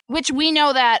got, which we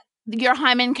know that your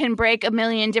hymen can break a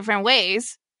million different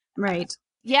ways. Right.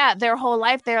 Yeah, their whole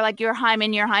life, they're like, your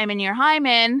hymen, your hymen, your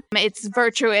hymen. It's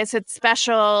virtuous, it's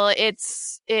special,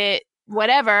 it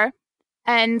whatever.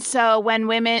 And so when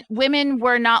women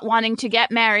were not wanting to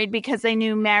get married because they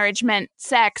knew marriage meant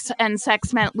sex and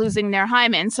sex meant losing their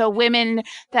hymen. So women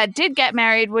that did get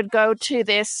married would go to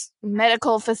this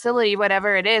medical facility,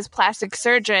 whatever it is, plastic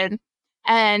surgeon,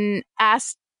 and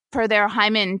ask for their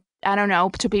hymen, I don't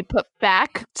know, to be put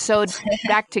back, sewed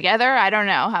back together. I don't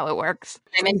know how it works.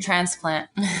 Hymen transplant.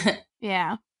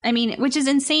 Yeah. I mean, which is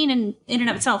insane in and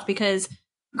of itself, because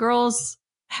girls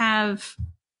have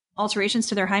alterations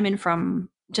to their hymen from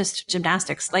just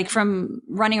gymnastics, like from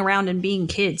running around and being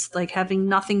kids, like having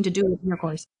nothing to do with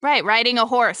intercourse. Right. Riding a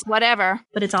horse, whatever.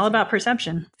 But it's all about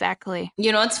perception. Exactly.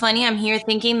 You know, it's funny. I'm here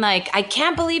thinking like, I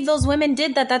can't believe those women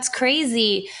did that. That's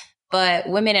crazy. But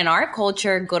women in our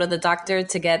culture go to the doctor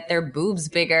to get their boobs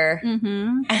bigger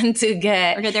and to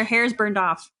get their hairs burned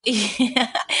off.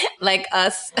 like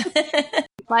us.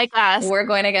 Like us. We're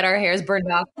going to get our hairs burned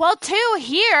off. Well, too,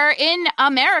 here in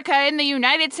America, in the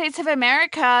United States of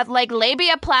America, like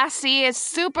labiaplasty is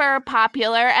super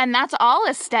popular, and that's all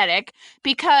aesthetic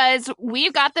because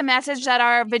we've got the message that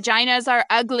our vaginas are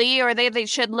ugly or they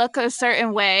should look a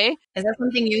certain way. Is that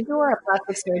something you do or a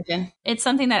plastic surgeon? It's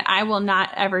something that I will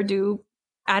not ever do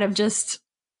out of just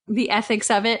the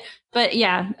ethics of it. But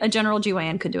yeah, a general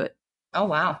GYN could do it. Oh,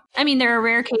 wow. I mean, there are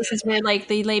rare cases where like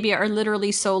the labia are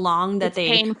literally so long that It's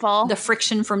painful. The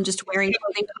friction from just wearing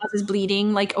clothing causes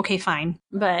bleeding. Like, okay, fine.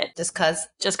 But Just cause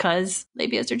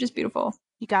labias are just beautiful.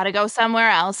 You got to go somewhere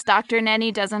else. Dr.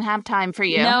 Nenny doesn't have time for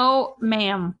you. No,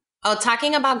 ma'am. Oh,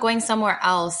 talking about going somewhere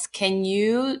else, can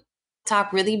you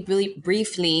talk really, really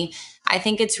briefly? I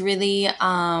think it's really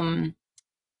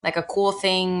like a cool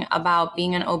thing about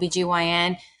being an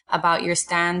OBGYN, about your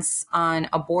stance on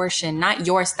abortion. Not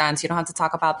your stance, you don't have to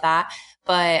talk about that,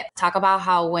 but talk about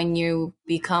how when you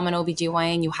become an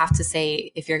OBGYN, you have to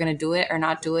say if you're going to do it or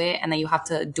not do it, and then you have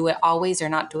to do it always or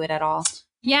not do it at all.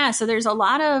 Yeah, so there's a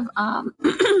lot of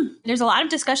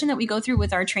discussion that we go through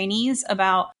with our trainees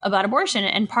about abortion.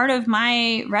 And part of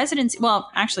my residency, well,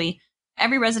 actually,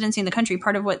 every residency in the country,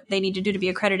 part of what they need to do to be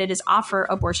accredited is offer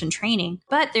abortion training.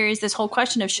 But there is this whole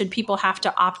question of should people have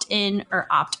to opt in or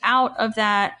opt out of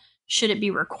that? Should it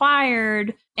be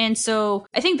required? And so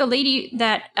I think the lady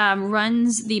that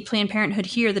runs the Planned Parenthood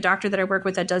here, the doctor that I work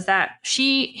with that does that,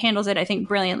 she handles it, I think,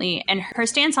 brilliantly. And her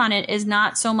stance on it is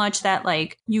not so much that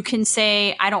like you can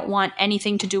say, I don't want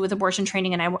anything to do with abortion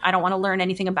training and I don't want to learn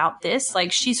anything about this.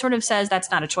 Like she sort of says that's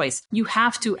not a choice. You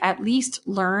have to at least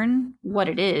learn what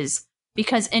it is.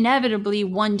 Because inevitably,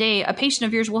 one day, a patient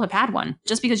of yours will have had one.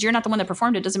 Just because you're not the one that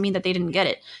performed it doesn't mean that they didn't get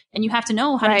it. And you have to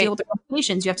know how to deal with the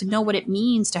complications. You have to know what it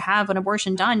means to have an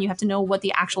abortion done. You have to know what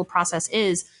the actual process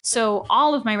is. So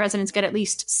all of my residents get at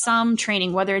least some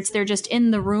training, whether it's they're just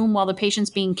in the room while the patient's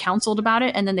being counseled about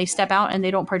it, and then they step out and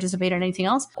they don't participate in anything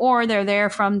else, or they're there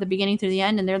from the beginning through the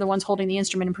end, and they're the ones holding the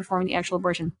instrument and performing the actual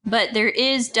abortion. But there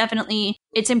is definitely,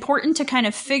 it's important to kind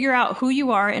of figure out who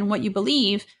you are and what you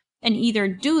believe, and either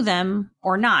do them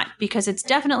or not, because it's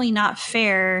definitely not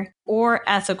fair or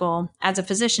ethical as a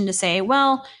physician to say,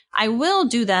 well, I will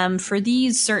do them for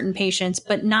these certain patients,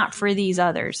 but not for these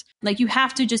others. Like you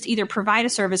have to just either provide a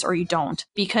service or you don't,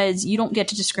 because you don't get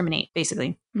to discriminate,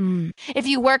 basically. If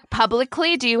you work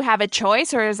publicly, do you have a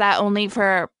choice, or is that only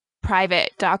for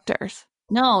private doctors?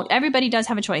 No, everybody does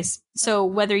have a choice. So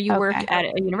whether you work at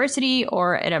a university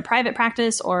or at a private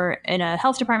practice or in a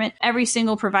health department, every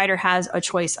single provider has a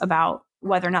choice about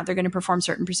whether or not they're going to perform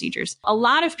certain procedures. A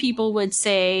lot of people would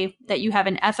say that you have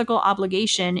an ethical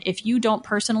obligation, if you don't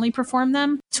personally perform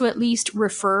them, to at least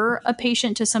refer a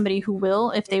patient to somebody who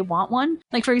will if they want one.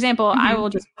 Like, for example, I will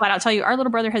just flat out tell you, our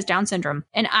little brother has Down syndrome.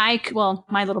 And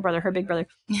my little brother, her big brother.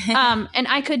 And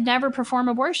I could never perform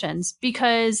abortions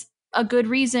because a good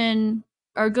reason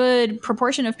or a good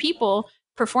proportion of people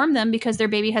perform them because their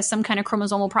baby has some kind of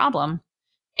chromosomal problem.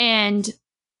 And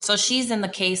so she's in the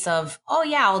case of, oh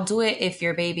yeah, I'll do it if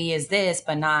your baby is this,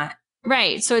 but not.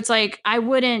 Right. So it's like, I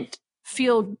wouldn't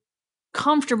feel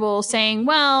comfortable saying,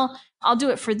 well, I'll do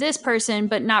it for this person,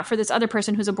 but not for this other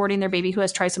person who's aborting their baby who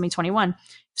has trisomy 21.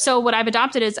 So what I've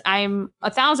adopted is I'm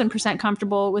 1,000%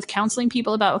 comfortable with counseling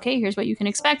people about, okay, here's what you can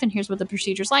expect, and here's what the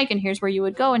procedure's like, and here's where you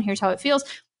would go, and here's how it feels.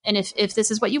 And if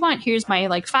this is what you want, here's my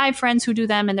like 5 friends who do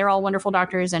them, and they're all wonderful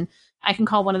doctors, and I can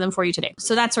call one of them for you today.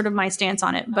 So that's sort of my stance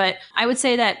on it. But I would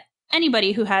say that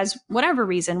anybody who has whatever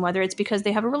reason, whether it's because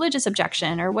they have a religious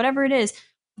objection or whatever it is,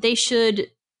 they should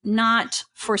not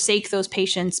forsake those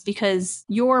patients, because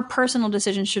your personal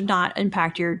decision should not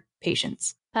impact your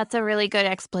patients. That's a really good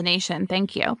explanation.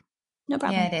 Thank you. No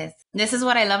problem. Yeah, it is. This is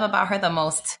what I love about her the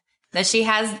most, that she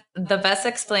has the best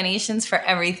explanations for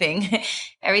everything.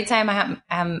 Every time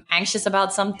I'm anxious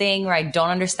about something, or I don't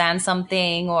understand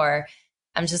something, or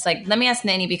I'm just like, let me ask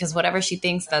Nanny, because whatever she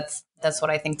thinks, that's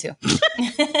what I think too.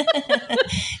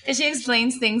 Because she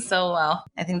explains things so well.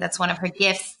 I think that's one of her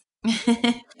gifts.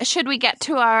 Should we get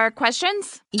to our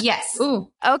questions? Yes.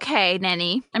 Ooh, Okay,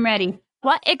 Nenny. I'm ready.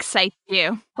 What excites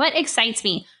you? What excites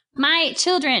me? My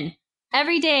children.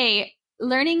 Every day,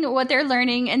 learning what they're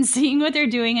learning and seeing what they're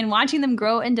doing and watching them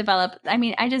grow and develop. I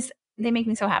mean, they make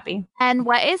me so happy. And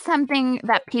what is something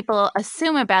that people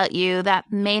assume about you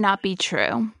that may not be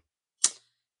true?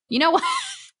 You know what?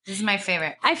 This is my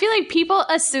favorite. I feel like people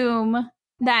assume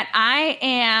that I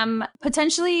am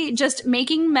potentially just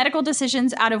making medical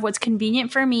decisions out of what's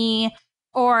convenient for me,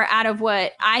 or out of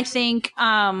what I think,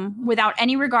 without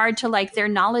any regard to like their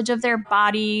knowledge of their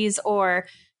bodies or,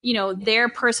 you know, their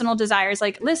personal desires.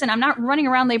 Like, listen, I'm not running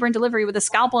around labor and delivery with a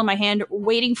scalpel in my hand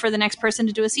waiting for the next person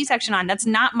to do a C-section on. That's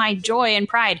not my joy and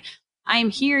pride. I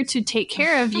am here to take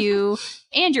care of you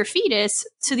and your fetus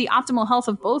to the optimal health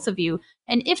of both of you.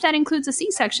 And if that includes a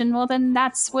C-section, well, then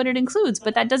that's what it includes.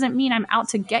 But that doesn't mean I'm out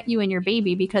to get you and your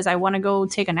baby because I want to go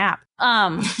take a nap.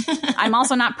 I'm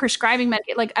also not prescribing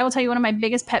medication. Like, I will tell you, one of my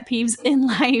biggest pet peeves in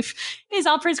life is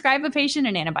I'll prescribe a patient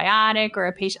an antibiotic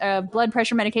or a blood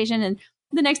pressure medication, and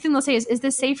the next thing they'll say is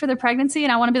this safe for the pregnancy?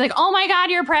 And I want to be like, oh my God,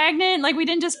 you're pregnant. Like, we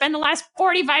didn't just spend the last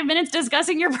 45 minutes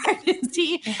discussing your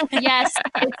pregnancy. Yes,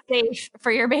 it's safe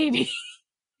for your baby.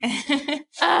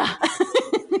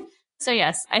 So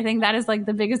yes, I think that is like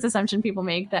the biggest assumption people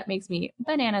make that makes me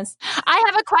bananas. I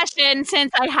have a question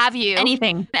since I have you.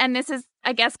 Anything. And this is,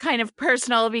 I guess, kind of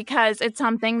personal because it's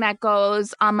something that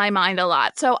goes on my mind a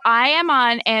lot. So I am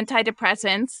on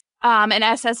antidepressants, an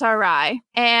SSRI.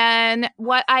 And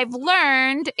what I've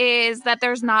learned is that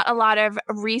there's not a lot of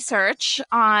research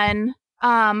on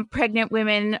pregnant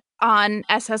women on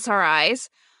SSRIs.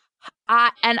 I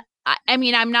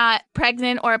mean, I'm not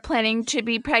pregnant or planning to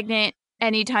be pregnant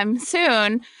anytime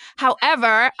soon.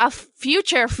 However, a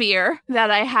future fear that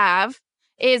I have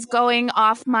is going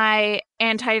off my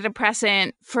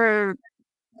antidepressant for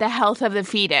the health of the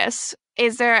fetus.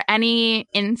 Is there any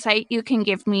insight you can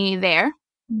give me there?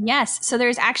 Yes. So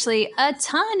there's actually a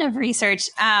ton of research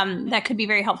that could be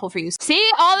very helpful for you.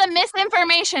 See all the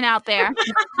misinformation out there.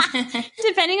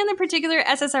 Depending on the particular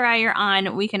SSRI you're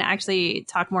on, we can actually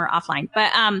talk more offline.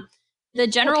 But the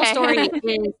general story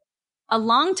is a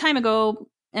long time ago,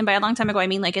 and by a long time ago, I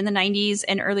mean like in the 90s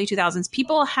and early 2000s,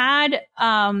 people had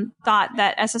thought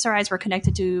that SSRIs were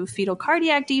connected to fetal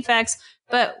cardiac defects,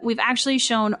 but we've actually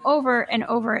shown over and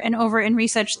over and over in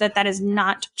research that that is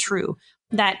not true,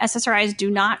 that SSRIs do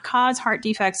not cause heart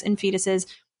defects in fetuses,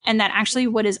 and that actually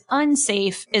what is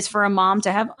unsafe is for a mom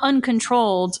to have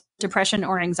uncontrolled depression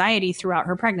or anxiety throughout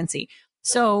her pregnancy.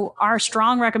 So our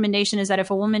strong recommendation is that if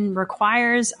a woman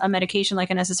requires a medication like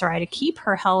an SSRI to keep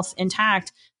her health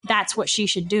intact, that's what she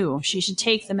should do. She should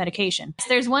take the medication.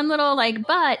 There's one little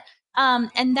but,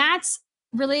 and that's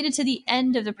related to the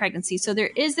end of the pregnancy. So there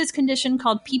is this condition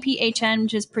called PPHN,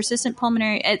 which is persistent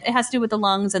pulmonary. It has to do with the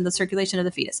lungs and the circulation of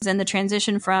the fetus and the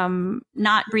transition from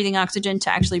not breathing oxygen to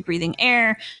actually breathing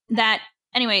air. That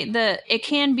anyway, it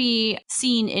can be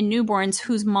seen in newborns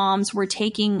whose moms were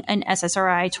taking an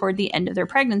SSRI toward the end of their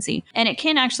pregnancy, and it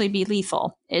can actually be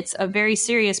lethal. It's a very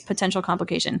serious potential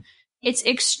complication. It's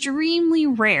extremely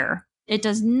rare. It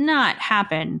does not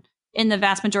happen in the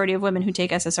vast majority of women who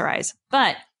take SSRIs,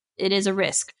 but it is a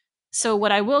risk. So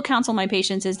what I will counsel my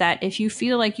patients is that if you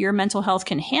feel like your mental health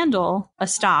can handle a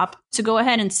stop, to go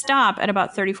ahead and stop at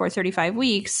about 34, 35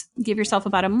 weeks, give yourself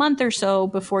about a month or so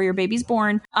before your baby's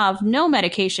born of no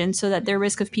medication so that their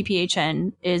risk of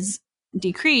PPHN is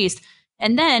decreased.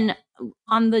 And then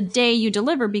on the day you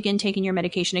deliver, begin taking your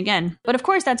medication again. But of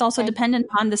course, that's also dependent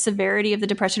on the severity of the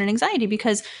depression and anxiety,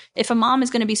 because if a mom is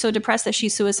going to be so depressed that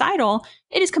she's suicidal,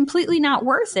 it is completely not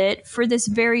worth it for this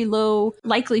very low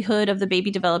likelihood of the baby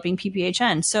developing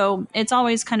PPHN. So it's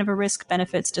always kind of a risk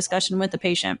benefits discussion with the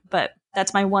patient. But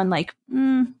that's my one,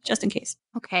 just in case.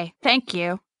 Okay. Thank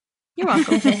you. You're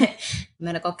welcome.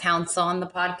 Medical counsel on the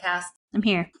podcast. I'm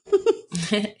here.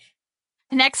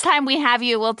 Next time we have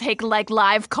you, we'll take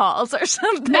live calls or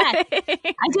something. I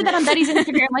did that on Betty's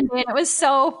Instagram one day, and it was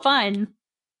so fun.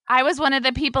 I was one of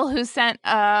the people who sent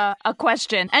a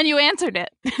question, and you answered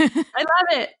it. I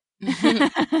love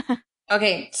it.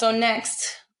 Okay, so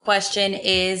next question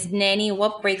is, Nanny,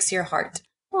 what breaks your heart?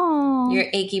 Oh, Your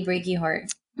achy, breaky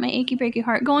heart. My achy, breaky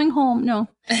heart. Going home. No.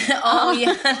 Oh,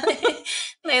 yeah.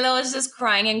 Layla was just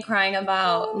crying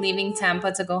about leaving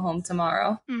Tampa to go home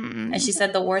tomorrow. And she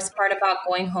said the worst part about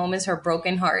going home is her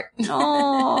broken heart.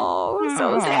 Oh,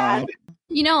 so sad.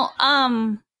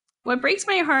 What breaks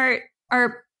my heart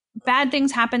are bad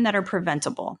things happen that are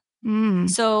preventable.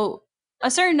 So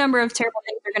a certain number of terrible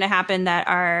things are going to happen that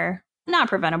are not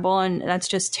preventable, and that's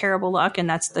just terrible luck, and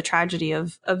that's the tragedy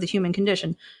of the human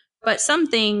condition. But some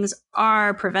things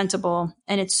are preventable,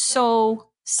 and it's so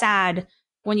sad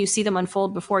when you see them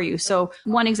unfold before you. So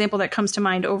one example that comes to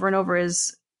mind over and over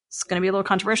is, it's going to be a little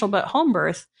controversial, but home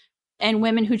birth. And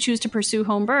women who choose to pursue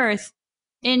home birth,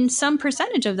 in some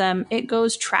percentage of them, it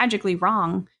goes tragically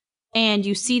wrong. And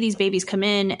you see these babies come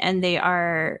in and they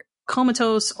are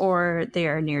comatose, or they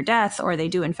are near death, or they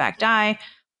do in fact die.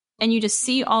 And you just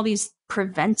see all these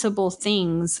preventable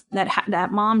things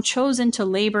that mom chosen to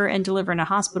labor and deliver in a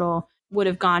hospital would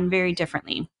have gone very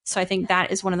differently. So I think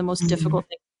that is one of the most difficult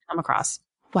things to come across.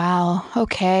 Wow.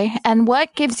 Okay. And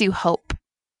what gives you hope?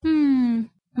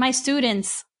 My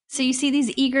students. So you see these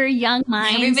eager young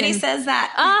minds. Everybody says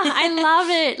that. I love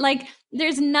it.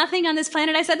 There's nothing on this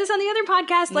planet. I said this on the other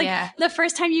podcast. The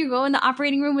first time you go in the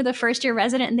operating room with a first year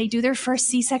resident and they do their first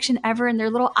C-section ever, and their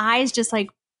little eyes just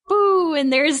boo,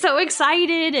 and they're so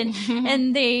excited,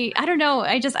 and they, I don't know.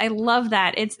 I love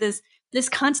that. It's this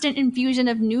constant infusion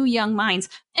of new young minds.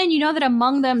 And you know that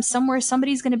among them, somewhere,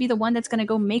 somebody's going to be the one that's going to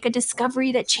go make a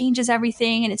discovery that changes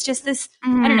everything. And it's just this,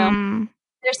 I don't know.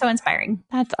 They're so inspiring.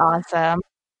 That's awesome.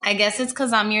 I guess it's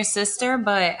because I'm your sister,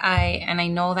 but I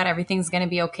know that everything's going to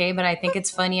be okay. But I think it's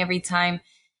funny every time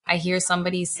I hear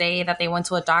somebody say that they went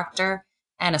to a doctor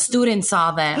and a student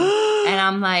saw them. And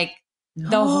I'm like,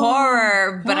 the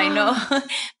horror. But I know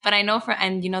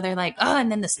and they're like, oh,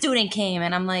 and then the student came,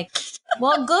 and I'm like,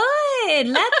 well, good.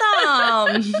 Let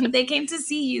them. They came to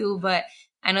see you. But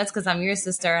I know it's because I'm your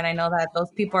sister, and I know that those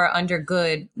people are under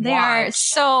good They watch. are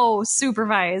so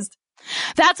supervised.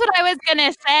 That's what I was going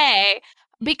to say.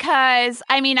 Because,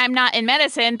 I'm not in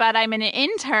medicine, but I'm an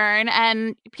intern,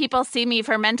 and people see me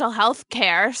for mental health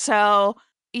care. So,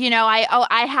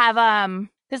 I have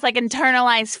this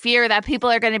internalized fear that people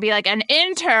are going to be like, an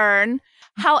intern.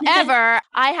 However,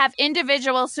 I have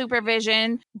individual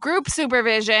supervision, group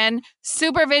supervision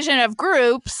of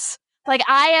groups.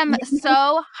 I am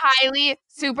so highly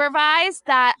supervised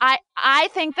that I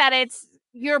think that it's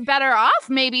you're better off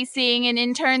maybe seeing an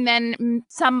intern than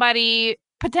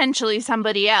potentially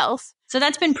somebody else. So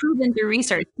that's been proven through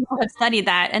research. People have studied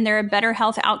that, and there are better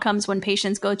health outcomes when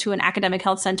patients go to an academic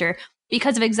health center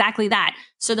because of exactly that.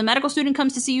 So the medical student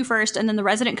comes to see you first, and then the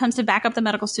resident comes to back up the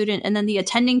medical student, and then the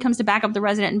attending comes to back up the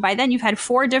resident. And by then you've had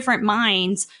 4 different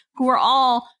minds who are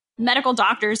all medical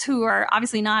doctors who are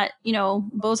obviously not,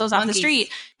 bozos off the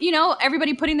street,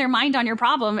 everybody putting their mind on your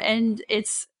problem, and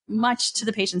it's much to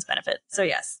the patient's benefit. So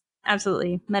yes,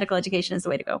 absolutely. Medical education is the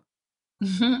way to go.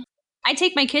 Mm-hmm. I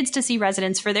take my kids to see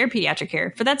residents for their pediatric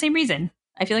care for that same reason.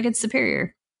 I feel like it's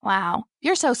superior. Wow.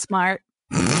 You're so smart.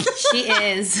 She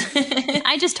is.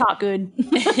 I just talk good.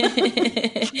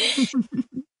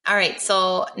 All right.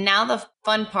 So now the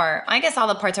fun part. I guess all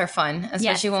the parts are fun,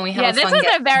 especially when we have a fun this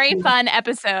was a very fun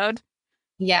episode.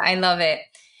 Yeah, I love it.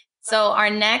 So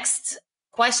our next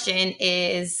question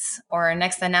or our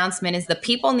next announcement is the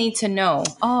people need to know.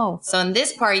 Oh. So in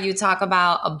this part, you talk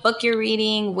about a book you're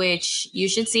reading, which you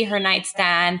should see her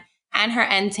nightstand and her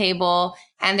end table.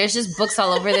 And there's just books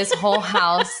all over this whole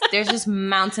house. There's just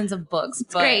mountains of books.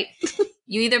 But great.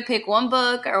 You either pick one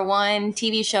book or one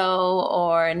TV show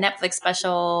or Netflix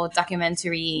special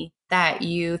documentary that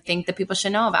you think the people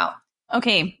should know about.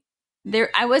 Okay.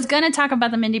 I was going to talk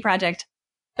about the Mindy Project,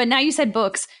 but now you said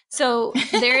books. So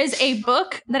there is a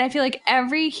book that I feel like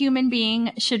every human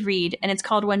being should read, and it's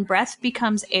called When Breath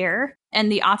Becomes Air. And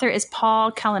the author is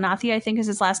Paul Kalanithi, I think is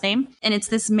his last name. And it's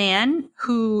this man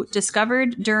who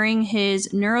discovered during his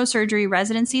neurosurgery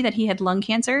residency that he had lung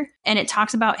cancer. And it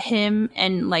talks about him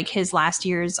and like his last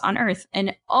years on Earth.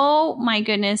 And oh my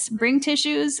goodness, bring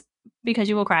tissues because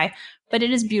you will cry. But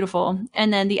it is beautiful.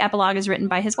 And then the epilogue is written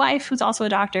by his wife, who's also a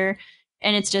doctor.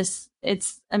 And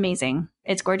it's amazing.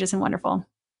 It's gorgeous and wonderful.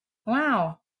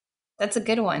 Wow. That's a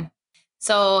good one.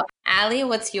 So, Allie,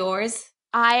 what's yours?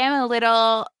 I am a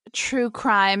little true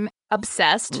crime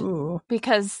obsessed. Ooh.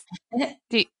 Because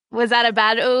was that a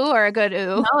bad ooh or a good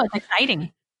ooh? No, it's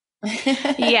exciting.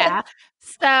 Yeah.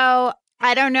 So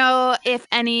I don't know if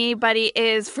anybody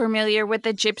is familiar with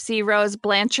the Gypsy Rose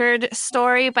Blanchard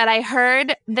story, but I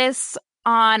heard this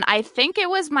on, I think it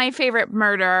was My Favorite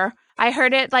Murder. I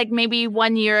heard it like maybe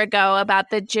 1 year ago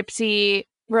about the Gypsy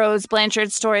Rose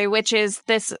Blanchard story, which is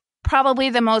this probably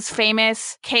the most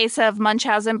famous case of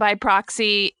Munchausen by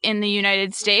proxy in the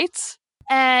United States.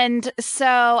 And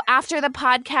so after the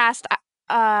podcast,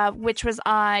 which was,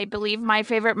 I believe, My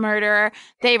Favorite Murder,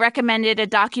 they recommended a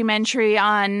documentary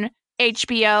on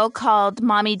HBO called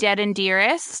Mommy Dead and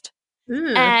Dearest,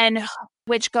 and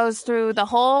which goes through the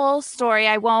whole story.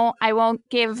 I won't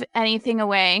give anything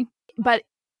away, but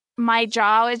my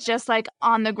jaw is just like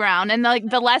on the ground, and like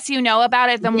the less you know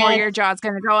about it, the more your jaw's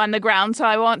going to go on the ground. So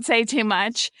I won't say too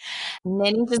much.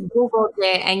 Nanny just Googled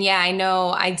it, and yeah, I know.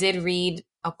 I did read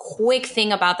a quick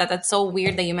thing about that. That's so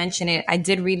weird that you mention it. I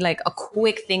did read like a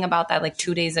quick thing about that like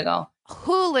 2 days ago.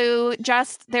 Hulu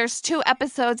there's 2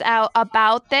 episodes out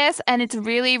about this, and it's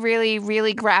really, really,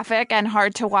 really graphic and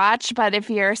hard to watch. But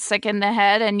if you're sick in the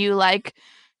head and you like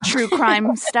true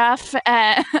crime stuff,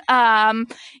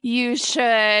 you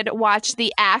should watch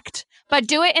The Act, but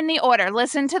do it in the order.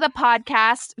 Listen to the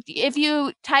podcast. If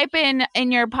you type in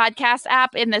your podcast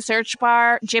app in the search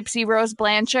bar, Gypsy Rose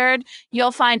Blanchard,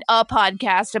 you'll find a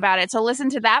podcast about it. So listen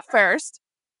to that first.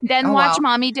 Then watch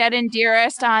Mommy Dead and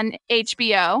Dearest on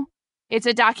HBO. It's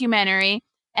a documentary.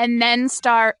 And then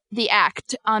start The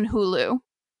Act on Hulu.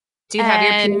 Do you have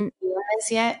your PhD on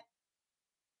this yet?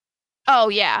 Oh,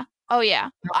 yeah. Oh, yeah.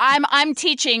 I'm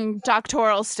teaching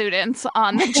doctoral students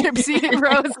on the Gypsy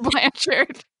Rose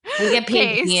Blanchard. We get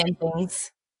PhD and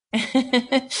things.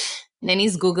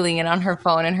 Nanny's Googling it on her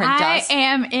phone and her desk. I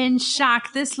am in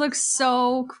shock. This looks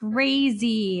so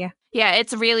crazy. Yeah,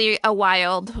 it's really a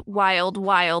wild, wild,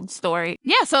 wild story.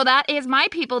 Yeah, so that is my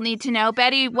people need to know.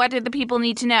 Betty, what did the people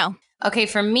need to know? Okay,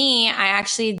 for me,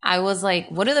 I was like,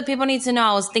 what do the people need to know?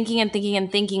 I was thinking,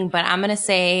 but I'm going to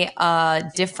say a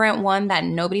different one that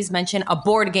nobody's mentioned, a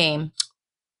board game.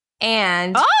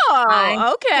 And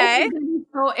okay. I'm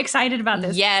so excited about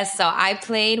this. Yes, so I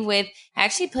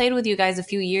actually played with you guys a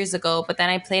few years ago, but then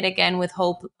I played again with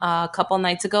Hope a couple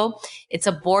nights ago. It's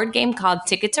a board game called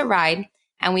Ticket to Ride,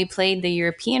 and we played the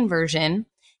European version.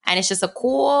 And it's just a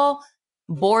cool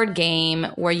board game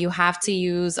where you have to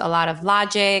use a lot of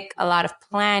logic, a lot of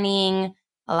planning,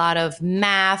 a lot of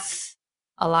math,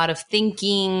 a lot of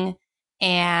thinking,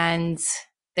 and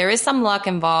there is some luck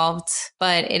involved,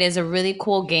 but it is a really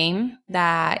cool game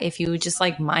that if you just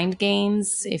like mind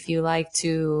games, if you like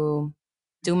to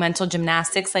do mental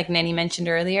gymnastics like Nanny mentioned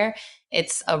earlier,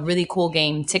 it's a really cool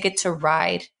game, Ticket to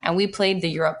Ride. And we played the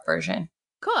Europe version.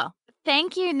 Cool.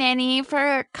 Thank you, Nanny,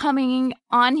 for coming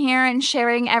on here and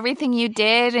sharing everything you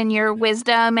did and your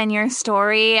wisdom and your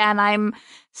story. And I'm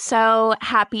so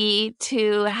happy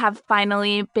to have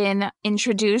finally been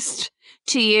introduced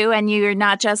to you, and you're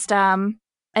not just an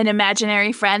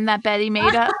imaginary friend that Betty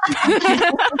made up.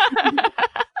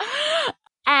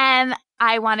 And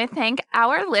I want to thank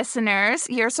our listeners.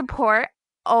 Your support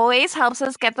always helps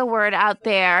us get the word out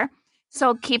there.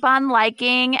 So keep on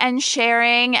liking and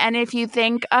sharing. And if you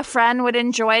think a friend would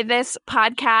enjoy this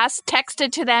podcast, text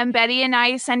it to them. Betty and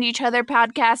I send each other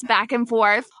podcasts back and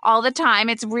forth all the time.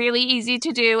 It's really easy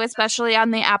to do, especially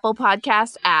on the Apple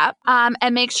Podcast app.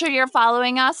 And make sure you're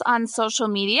following us on social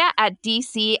media at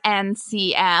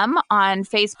DCNCM on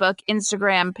Facebook,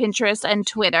 Instagram, Pinterest, and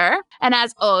Twitter. And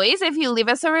as always, if you leave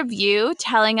us a review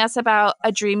telling us about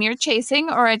a dream you're chasing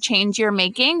or a change you're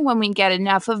making, when we get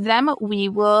enough of them, we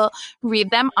will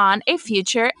read them on a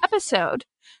future episode.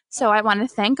 So I want to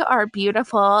thank our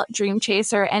beautiful Dream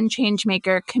Chaser and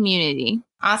Changemaker community.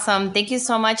 Awesome. Thank you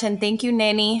so much. And thank you,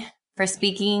 Nanny, for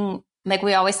speaking like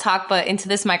we always talk, but into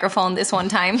this microphone this one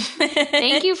time.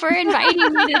 Thank you for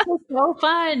inviting me. This was so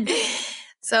fun.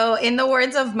 So in the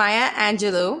words of Maya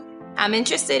Angelou, I'm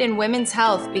interested in women's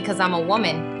health because I'm a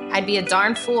woman. I'd be a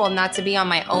darn fool not to be on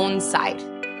my own side.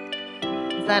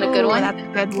 Is that a good one? That's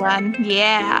a good one.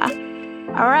 Yeah.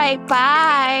 All right.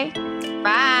 Bye.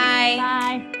 Bye.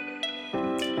 Bye.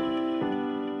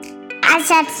 I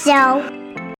said so.